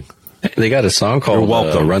amazing. They got a song called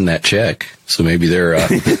Run That Check. So maybe they're You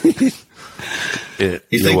think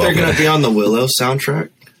they're going to be on the Willow soundtrack?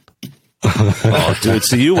 Oh, dude,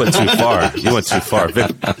 so you went too far.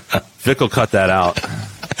 Vic will cut that out.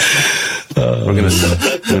 We're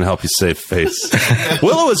gonna help you save face.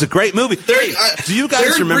 Willow is a great movie. Do you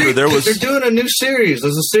guys remember they're doing a new series?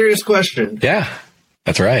 There's a serious question. Yeah,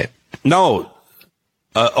 that's right. No.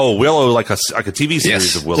 Willow, like a TV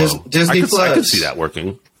series of Willow. Disney Plus. I could see that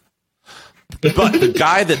working. But the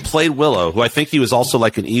guy that played Willow, who I think he was also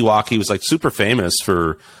like an Ewok, he was like super famous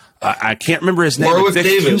for. I can't remember his name. Warwick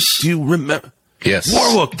Davis. Do you remember? Yes.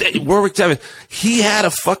 Warwick Davis. He had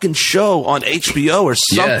a fucking show on HBO or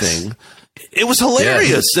something. Yes. It was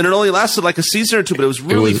hilarious, and it only lasted like a season or two, but it was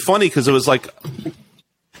really funny because it was like,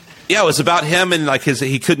 it was about him and like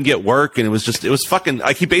he couldn't get work, and it was fucking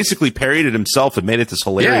like he basically parodied himself and made it this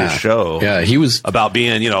hilarious show. Yeah, he was about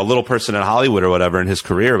being a little person in Hollywood or whatever in his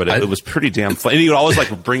career, but it was pretty damn funny. And he would always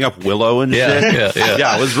like bring up Willow and shit.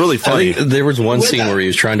 Yeah, it was really funny. There was one scene where he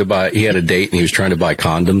was trying to buy. He had a date and he was trying to buy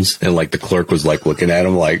condoms, and like the clerk was like looking at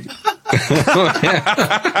him like.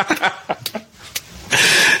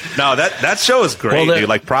 No, that show is great, dude.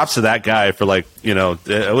 Like, props to that guy for like, it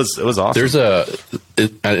was awesome. There's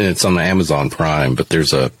it's on the Amazon Prime, but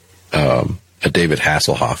there's a David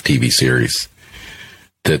Hasselhoff TV series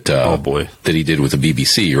that that he did with the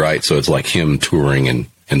BBC, right? So it's like him touring in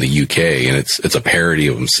the UK, and it's a parody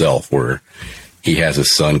of himself where he has a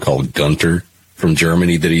son called Gunter from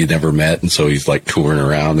Germany that he never met, and so he's like touring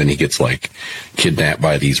around, and he gets like kidnapped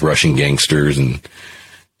by these Russian gangsters, and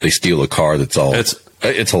they steal a car that's all.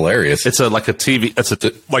 It's hilarious. It's like a TV. It's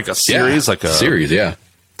like a series, like a series. Yeah,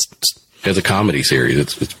 it's a comedy series.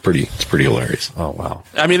 It's pretty hilarious. Oh wow!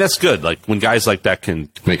 I mean, that's good. Like when guys like that can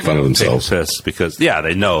make fun of themselves, because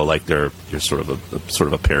they know like you're sort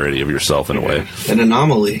of a parody of yourself in a way. An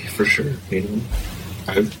anomaly for sure.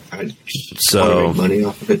 I just want to make money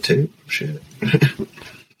off of it too. Shit.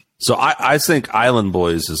 So I think Island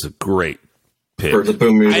Boys is a great pick. For the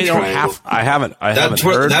Bermuda I Triangle. haven't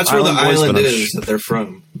heard. That's where the island is that they're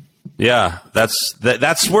from. Yeah,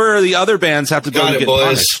 that's where the other bands have to go to get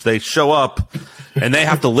punished. They show up and they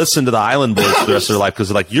have to listen to the Island Boys for the rest of their life because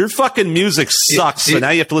they're like, your fucking music sucks, so now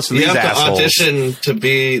you have to listen to these assholes. You have to audition to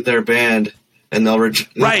be their band, and they'll and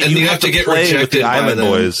you have to get rejected with the Island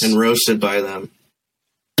Boys and roasted by them.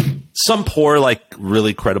 Some poor, like,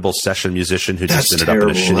 really credible session musician who just ended up in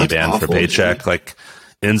a shitty band for a paycheck, dude. Like,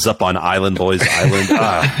 ends up on Island Boys Island.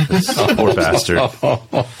 Poor bastard.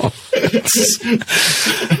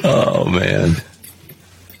 Oh, man.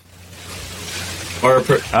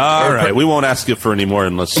 All right, we won't ask you for any more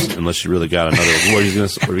unless you really got another. What are you going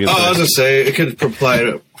to say? I was going to say it could apply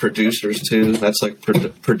to producers too. That's like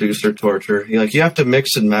producer torture. You have to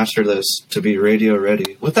mix and master this to be radio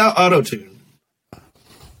ready without auto-tune.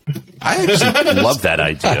 I actually love that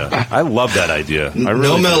idea. I love that idea.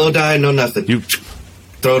 No melody, no nothing. You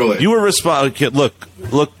throw it away. You were responsible.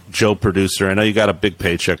 Look, Joe, producer. I know you got a big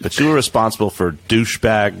paycheck, but you were responsible for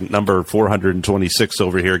douchebag number 426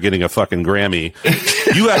 over here getting a fucking Grammy.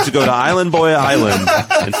 You have to go to Island Boy Island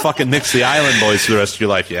and fucking mix the Island Boys for the rest of your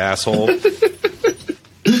life, you asshole.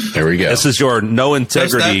 There we go. This is your no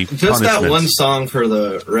integrity just that one song for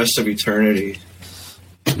the rest of eternity.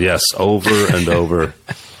 Yes, over and over.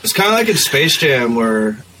 It's kind of like in Space Jam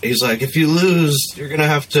where he's like, if you lose, you're going to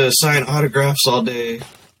have to sign autographs all day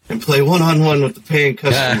and play one-on-one with the paying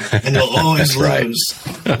customer, and you'll always lose.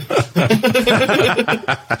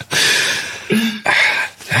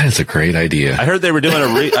 That is a great idea. I heard they were doing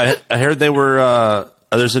I heard they were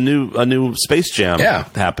there's a new Space Jam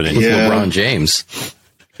happening with LeBron James.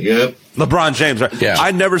 Yep. LeBron James, right? Yeah.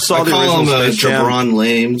 I never saw the original Space Jam. Jabron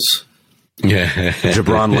Lames. Yeah.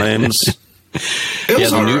 Jabron Lames.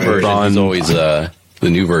 The new version is always the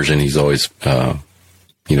new version. He's always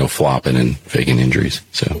flopping and faking injuries.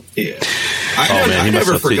 So I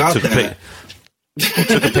never forgot that.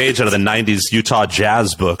 Took a page out of the '90s Utah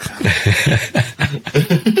Jazz book.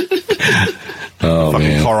 Oh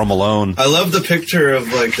man, Karl Malone. I love the picture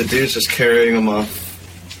of like the dudes just carrying him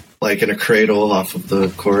off, like in a cradle off of the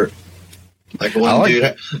court. Like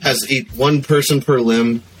dude has one person per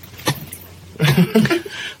limb.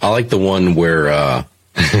 I like the one where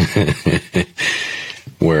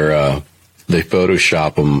they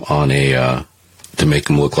Photoshop him on to make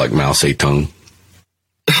him look like Mao Zedong.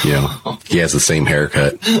 He has the same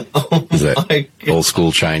haircut as that old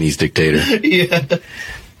school Chinese dictator. Yeah.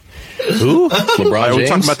 Who? LeBron James? Are we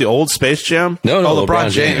talking about the old Space Jam? No,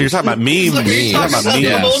 LeBron James. You're talking about memes. You're talking about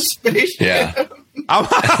the old Space Jam. Yeah. I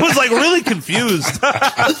was like really confused.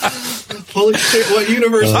 Holy shit, what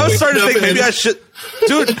universe? I was starting to think maybe I should,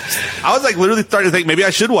 dude. I was like literally starting to think maybe I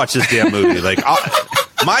should watch this damn movie. Like,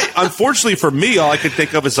 unfortunately for me, all I could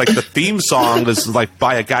think of is like the theme song is like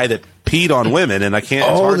by a guy that peed on women, and I can't.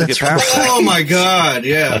 It's hard to get past that. Oh my god,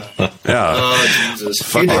 yeah. Yeah. Oh Jesus.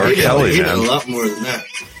 Fuck R. Kelly, man. A lot more than that.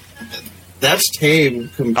 That's tame.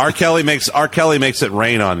 R. Kelly makes it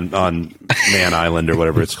rain on Man Island or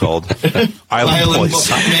whatever it's called. Island Boys.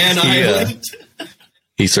 Man Island.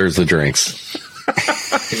 He serves the drinks.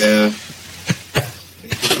 Yeah.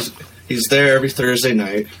 He's there every Thursday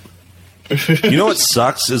night. You know what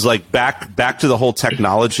sucks is like back to the whole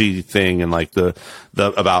technology thing and like the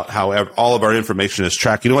about how all of our information is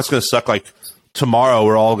tracked. You know what's going to suck? Like tomorrow,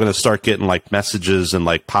 we're all going to start getting like messages and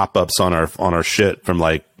like pop-ups on our shit from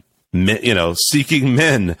like. Seeking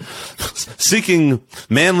manly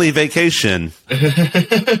vacation. Right.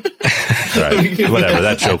 Whatever,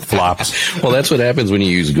 that joke flopped. Well, that's what happens when you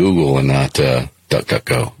use Google and not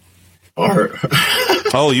DuckDuckGo.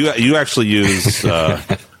 You actually use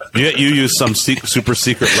you use some super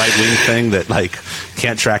secret right wing thing that like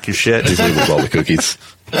can't track your shit. With all the cookies.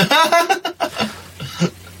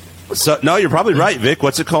 So no, you're probably right, Vic.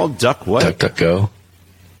 What's it called? DuckDuckGo.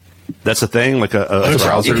 That's a thing, like a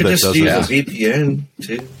browser that does that. You could just use a VPN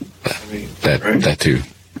too. I mean, that too.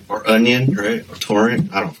 Or Onion, right? Or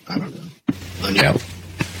Torrent. I don't know. Onion.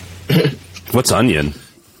 Yeah. What's Onion?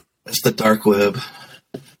 It's the dark web.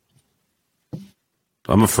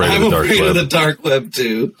 I'm afraid of the dark web. I'm afraid of the dark web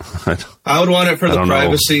too. I would want it for the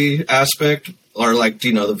privacy aspect, or like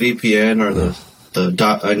the VPN or the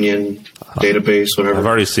 .onion database, whatever. I've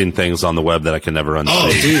already seen things on the web that I can never unsee. Oh,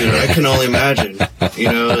 dude, I can only imagine.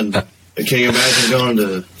 And can you imagine going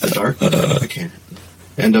to the dark web? I can't.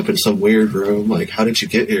 End up in some weird room. Like, how did you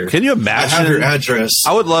get here? Can you imagine? I have your address.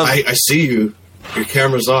 I would love. I see you. Your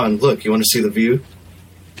camera's on. Look, you want to see the view?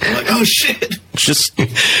 I'm like, oh shit! Just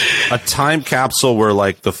a time capsule where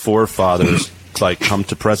like the forefathers like come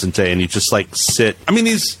to present day, and you just like sit. I mean,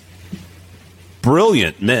 these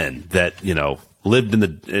brilliant men that lived in the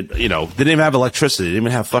they didn't even have electricity, they didn't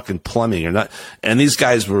even have fucking plumbing or not, and these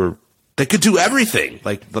guys they could do everything.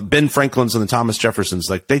 Like the Ben Franklins and the Thomas Jeffersons,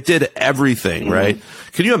 like they did everything, right?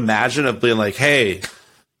 Can you imagine it being like, hey,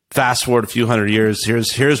 fast forward a few hundred years,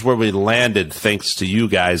 here's where we landed thanks to you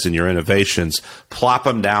guys and your innovations. Plop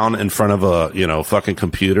them down in front of a, fucking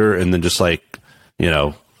computer, and then just like,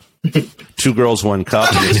 2 girls, 1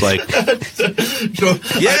 cup, and it's like,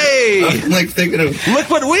 yay! I'm like thinking of, look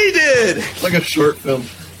what we did! Like a short film,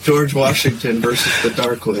 George Washington versus the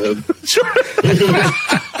Dark Web.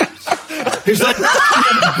 He's like,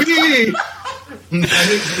 B!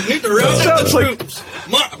 I need to rest out the troops.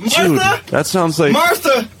 Martha? Dude, that sounds like...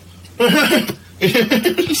 Martha!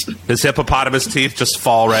 His hippopotamus teeth just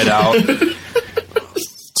fall right out.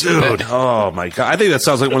 Dude, oh my God. I think that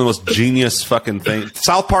sounds like one of the most genius fucking things.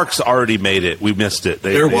 South Park's already made it. We missed it.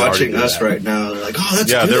 They're watching us right now. They're like, oh,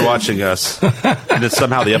 that's good. They're watching us. And then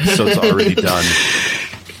somehow the episode's already done.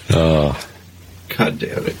 Oh. God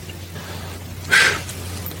damn it.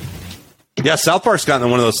 Yeah, South Park's gotten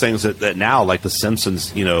one of those things that now, like The Simpsons,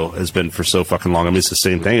 has been for so fucking long. I mean, it's the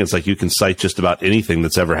same thing. It's like you can cite just about anything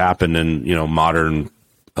that's ever happened in, modern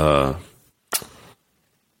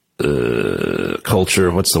culture.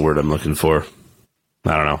 What's the word I'm looking for?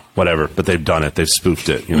 I don't know. Whatever. But they've done it. They've spoofed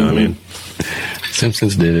it. You know what I mean?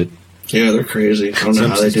 Simpsons did it. Yeah, they're crazy. I don't know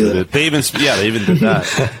how they do that. They even did that.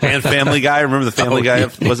 And Family Guy. Remember the Family Guy?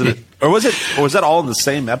 Was that all in the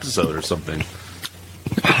same episode or something?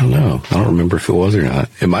 I don't know. I don't remember if it was or not.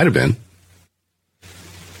 It might have been.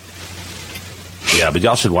 Yeah, but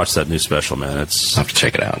y'all should watch that new special, man. I'll have to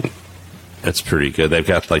check it out. It's pretty good. They've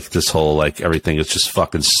got like this whole like everything is just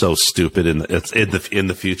fucking so stupid in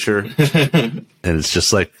the future, and it's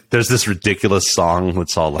just like there's this ridiculous song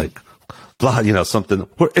that's all like blah, something.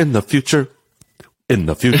 We're in the future. In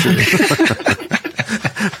the future.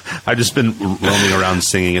 I've just been roaming around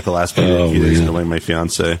singing it the last few days, annoying my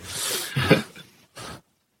fiance.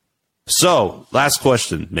 So, last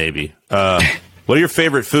question, maybe. What are your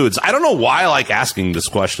favorite foods? I don't know why I like asking this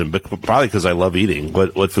question, but probably because I love eating.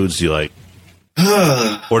 What foods do you like?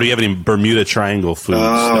 Or do you have any Bermuda Triangle foods?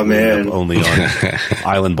 Oh, man. Only on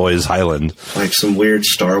Island Boys Island. Like some weird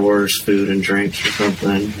Star Wars food and drinks or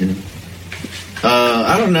something.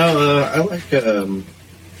 I don't know. I like a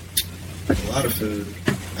lot of food.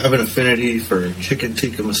 I have an affinity for chicken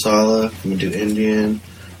tikka masala. I'm going to do Indian.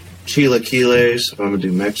 Chilaquiles. I'm going to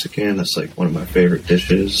do Mexican. That's like one of my favorite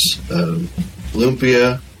dishes.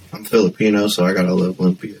 Lumpia. I'm Filipino, so I gotta love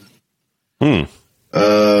lumpia.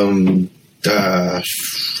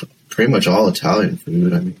 Pretty much all Italian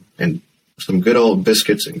food. I mean, and some good old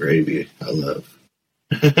biscuits and gravy. I love.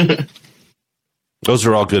 Those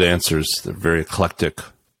are all good answers. They're very eclectic.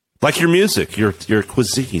 Like your music, your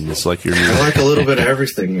cuisine is like your music. I like a little bit of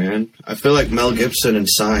everything, man. I feel like Mel Gibson in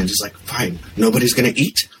Signs. He's like, fine, nobody's going to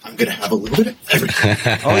eat. I'm going to have a little bit of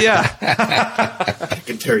everything. Oh, yeah.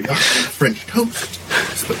 Chicken teriyaki, French toast,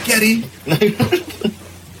 spaghetti.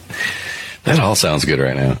 That all sounds good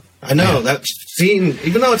right now. I know. That scene,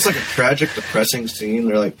 even though it's like a tragic, depressing scene,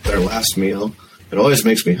 they're like their last meal. It always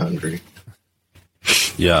makes me hungry.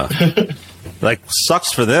 Yeah. Like,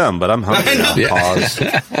 sucks for them, but I'm hungry. Yeah. Pause.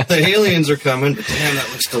 The aliens are coming, but damn, that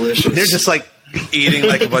looks delicious. They're just like eating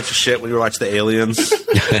like a bunch of shit when you watch The Aliens.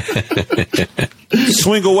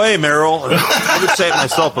 Swing away, Meryl. I would say it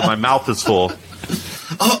myself, but my mouth is full.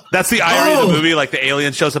 That's the irony of the movie. Like, the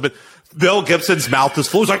alien shows up and Bill Gibson's mouth is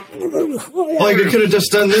full. He's like, like you could have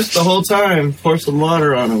just done this the whole time. Pour some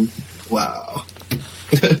water on him. Wow.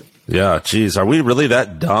 Yeah, geez, are we really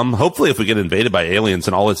that dumb? Hopefully if we get invaded by aliens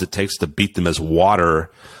and all it takes to beat them is water,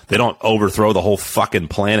 they don't overthrow the whole fucking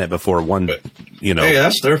planet before one, Hey,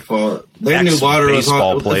 that's their fault. They knew water was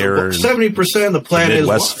on. Baseball player. 70% of the planet is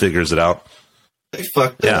Midwest figures it out. They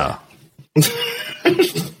fucked up. Yeah.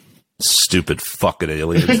 Stupid fucking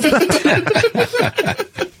aliens.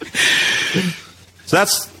 So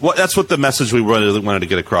that's what the message we really wanted to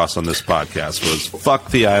get across on this podcast was: fuck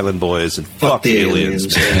the Island Boys and fuck the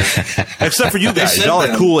aliens. Yeah. Except for you guys, y'all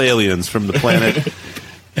are cool aliens from the planet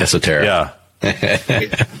Esoterra. Yeah,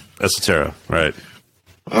 Esoterra, right?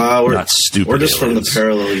 We're not stupid. We're just aliens. from the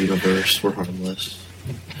parallel universe. We're harmless.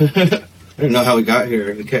 I didn't know how we got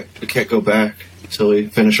here. We can't go back until we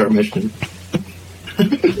finish our mission.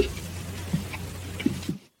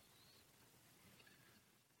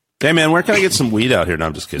 Hey, man, where can I get some weed out here? No,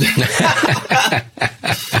 I'm just kidding.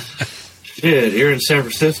 Shit, you're in San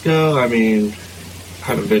Francisco? I mean, I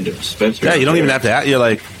haven't been to a dispensary. Yeah, you don't even have to. You're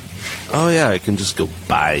like, oh, yeah, I can just go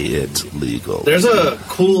buy it legal. There's a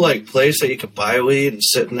cool, like, place that you can buy weed and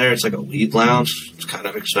sit in there. It's like a weed lounge. It's kind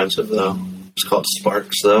of expensive, though. It's called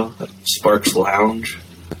Sparks, though. Sparks Lounge.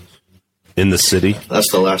 In the city?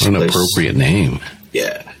 That's the last What an place. appropriate name.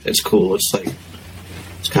 Yeah, it's cool. It's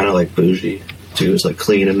kind of like bougie too. It's like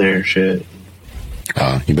clean in there and shit.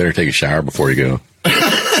 You better take a shower before you go.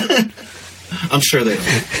 I'm sure they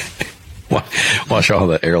don't. Wash all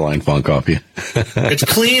the airline funk off you. It's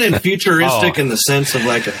clean and futuristic in the sense of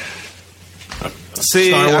like a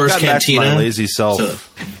Star Wars I've cantina. My lazy self. So,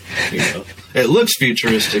 it looks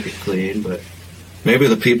futuristic and clean, but maybe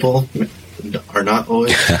the people are not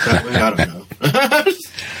always that way. I don't know.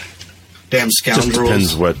 Damn scoundrels. Just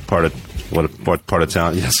depends what part of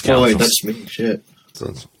town. Yeah, oh wait, that's me. Shit. So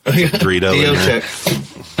it's Dorito. check.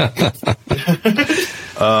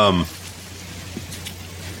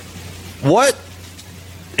 What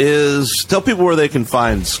is? Tell people where they can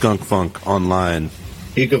find Skunk Funk online.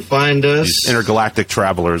 You can find us, these intergalactic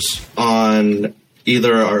travelers, on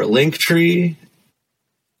either our Linktree,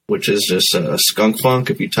 which is just Skunk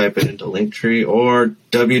Funk if you type it into Linktree, or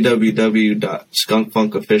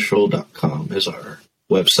www.skunkfunkofficial.com is our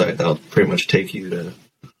website. That'll pretty much take you to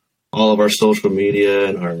all of our social media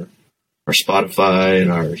and our Spotify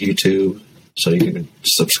and our YouTube, so you can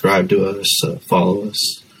subscribe to us, follow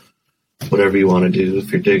us, whatever you want to do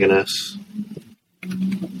if you're digging us.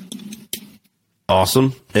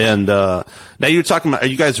 Awesome. And now you're talking about, are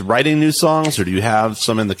you guys writing new songs, or do you have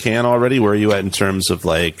some in the can already? Where are you at in terms of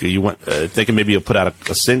like, are you thinking maybe you'll put out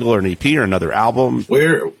a single or an EP or another album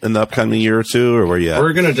in the upcoming year or two, or where are you at?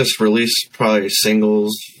 We're going to just release probably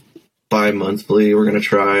singles bi-monthly. We're going to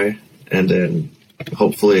try, and then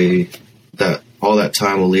hopefully that all that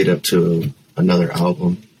time will lead up to another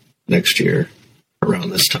album next year around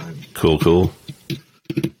this time. Cool.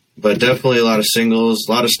 But definitely a lot of singles,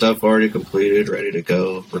 a lot of stuff already completed, ready to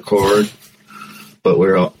go record. But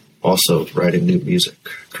we're also writing new music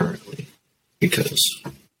currently, because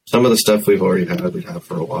some of the stuff we've had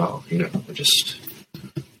for a while. We just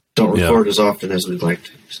don't record as often as we'd like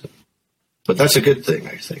to. So. But that's a good thing,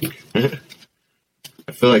 I think.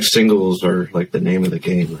 I feel like singles are like the name of the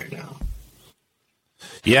game right now.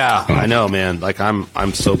 Yeah, I know, man. Like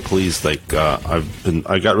I'm so pleased. Like I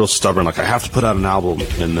got real stubborn. Like I have to put out an album,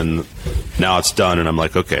 and then now it's done, and I'm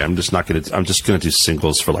like, okay, I'm just gonna do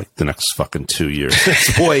singles for like the next fucking 2 years.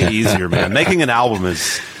 It's way easier, man. Making an album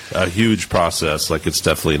is a huge process. Like it's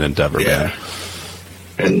definitely an endeavor, man.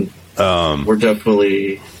 And we're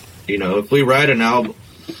definitely, if we write an album,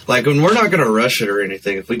 like when we're not gonna rush it or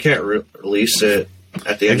anything. If we can't release it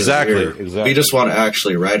at the end of the year, we just want to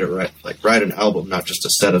actually write an album, not just a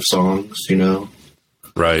set of songs,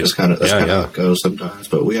 Right. That's kind of how it goes sometimes.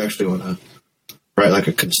 But we actually want to write like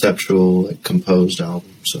a conceptual, like composed album.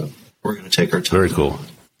 So we're going to take our time. Very cool.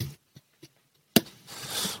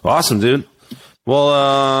 Awesome, dude. Well,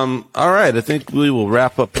 all right. I think we will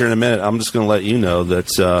wrap up here in a minute. I'm just going to let you know that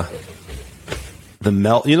the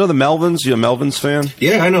Melvins. You a Melvins fan?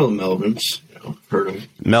 Yeah, I know the Melvins. Heard them.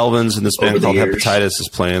 Melvins and this band called Hepatitis is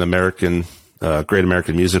playing Great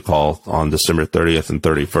American Music Hall on December 30th and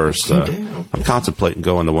 31st. I'm contemplating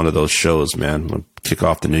going to one of those shows, man. We'll kick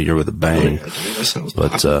off the new year with a bang.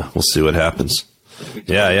 But we'll see what happens.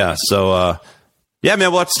 Yeah. So, man,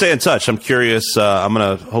 we'll have to stay in touch. I'm curious. I'm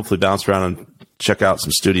going to hopefully bounce around and check out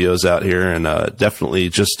some studios out here, and definitely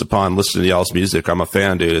just upon listening to y'all's music, I'm a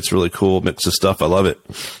fan, dude. It's really cool mix of stuff. I love it.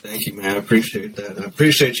 Thank you, man. I appreciate that. I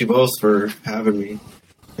appreciate you both for having me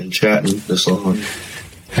and chatting this long.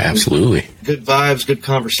 Absolutely. Good vibes, good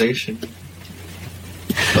conversation.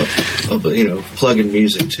 Plugging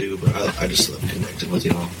music too, but I just love connecting with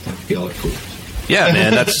y'all. Y'all are cool. Yeah,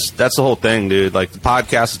 man, that's the whole thing, dude. Like the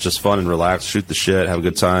podcast is just fun and relaxed, shoot the shit, have a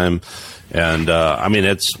good time. And,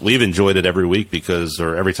 we've enjoyed it every week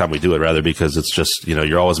or every time we do it rather, because it's just,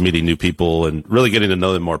 you're always meeting new people and really getting to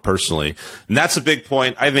know them more personally. And that's a big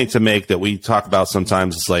point I think to make that we talk about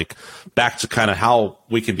sometimes. It's like back to kind of how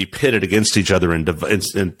we can be pitted against each other and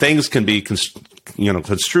things can be,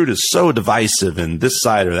 construed as so divisive and this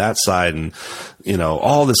side or that side. And,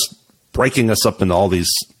 all this breaking us up into all these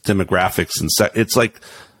demographics. And it's like,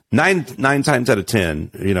 Nine times out of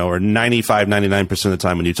 10, or 95, 99% of the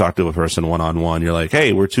time when you talk to a person one-on-one, you're like,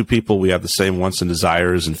 hey, we're two people. We have the same wants and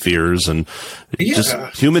desires and fears and just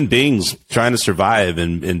human beings trying to survive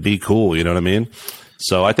and be cool. You know what I mean?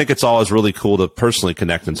 So I think it's always really cool to personally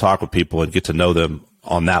connect and talk with people and get to know them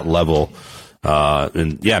on that level.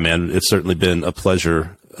 And yeah, man, it's certainly been a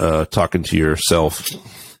pleasure, talking to yourself.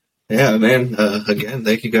 Yeah, man. Again,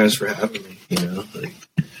 thank you guys for having me.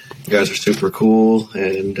 You guys are super cool,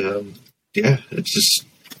 and it's just,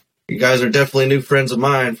 you guys are definitely new friends of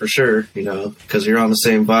mine for sure, because you're on the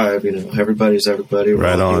same vibe, everybody's everybody.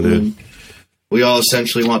 Right on, dude. We all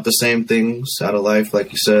essentially want the same things out of life,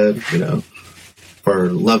 like you said, for our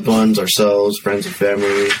loved ones, ourselves, friends and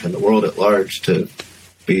family, and the world at large to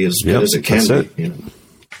be as good as it can be. You know?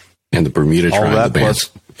 And the Bermuda Triangle band.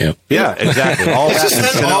 Yep. Yeah, exactly. All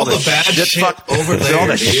that, all the bad shit over there. All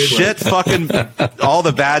the shit fucking, all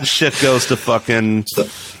the bad shit goes to fucking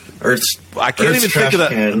Earth's. I can't even think of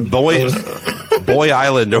the Boy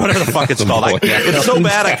Island or whatever the fuck it's called. It's so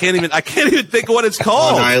bad I can't even think of what it's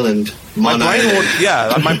called. Island. My brain won't,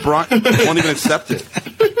 my brain won't even accept it.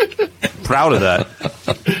 Proud of that.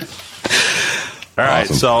 All right.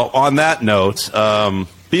 Awesome. So on that note,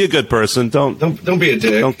 be a good person. Don't be a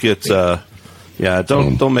dick. Don't get.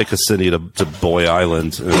 Don't make a city to Boy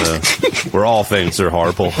Island, where all things are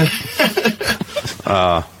horrible.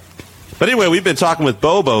 But anyway, we've been talking with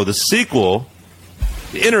Bobo, the sequel,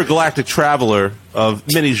 the intergalactic traveler of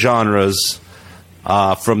many genres,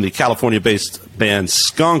 from the California-based band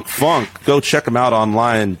Skunk Funk. Go check them out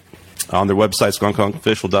online on their website,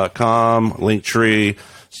 skunkfunkofficial.com, Linktree,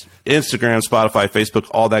 Instagram, Spotify, Facebook,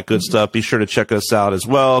 all that good stuff. Be sure to check us out as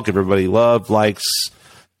well. Give everybody love, likes,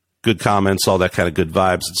 good comments, all that kind of good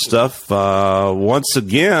vibes and stuff. Once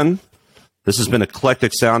again, this has been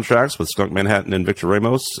Eclectic Soundtracks with Skunk Manhattan and Victor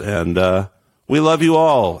Ramos, and we love you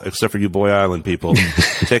all, except for you Boy Island people.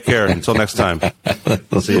 Take care. Until next time.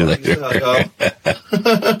 See you later.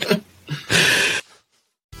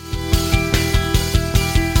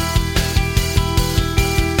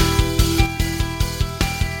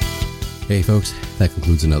 Hey folks, that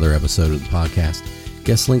concludes another episode of the podcast.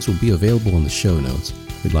 Guest links will be available in the show notes.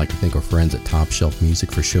 We'd like to thank our friends at Top Shelf Music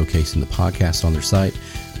for showcasing the podcast on their site.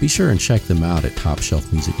 Be sure and check them out at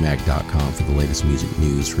TopShelfMusicMag.com for the latest music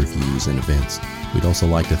news, reviews, and events. We'd also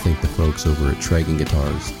like to thank the folks over at Tragan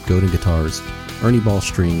Guitars, Godin Guitars, Ernie Ball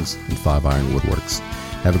Strings, and 5 Iron Woodworks.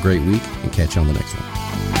 Have a great week, and catch you on the next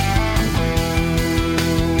one.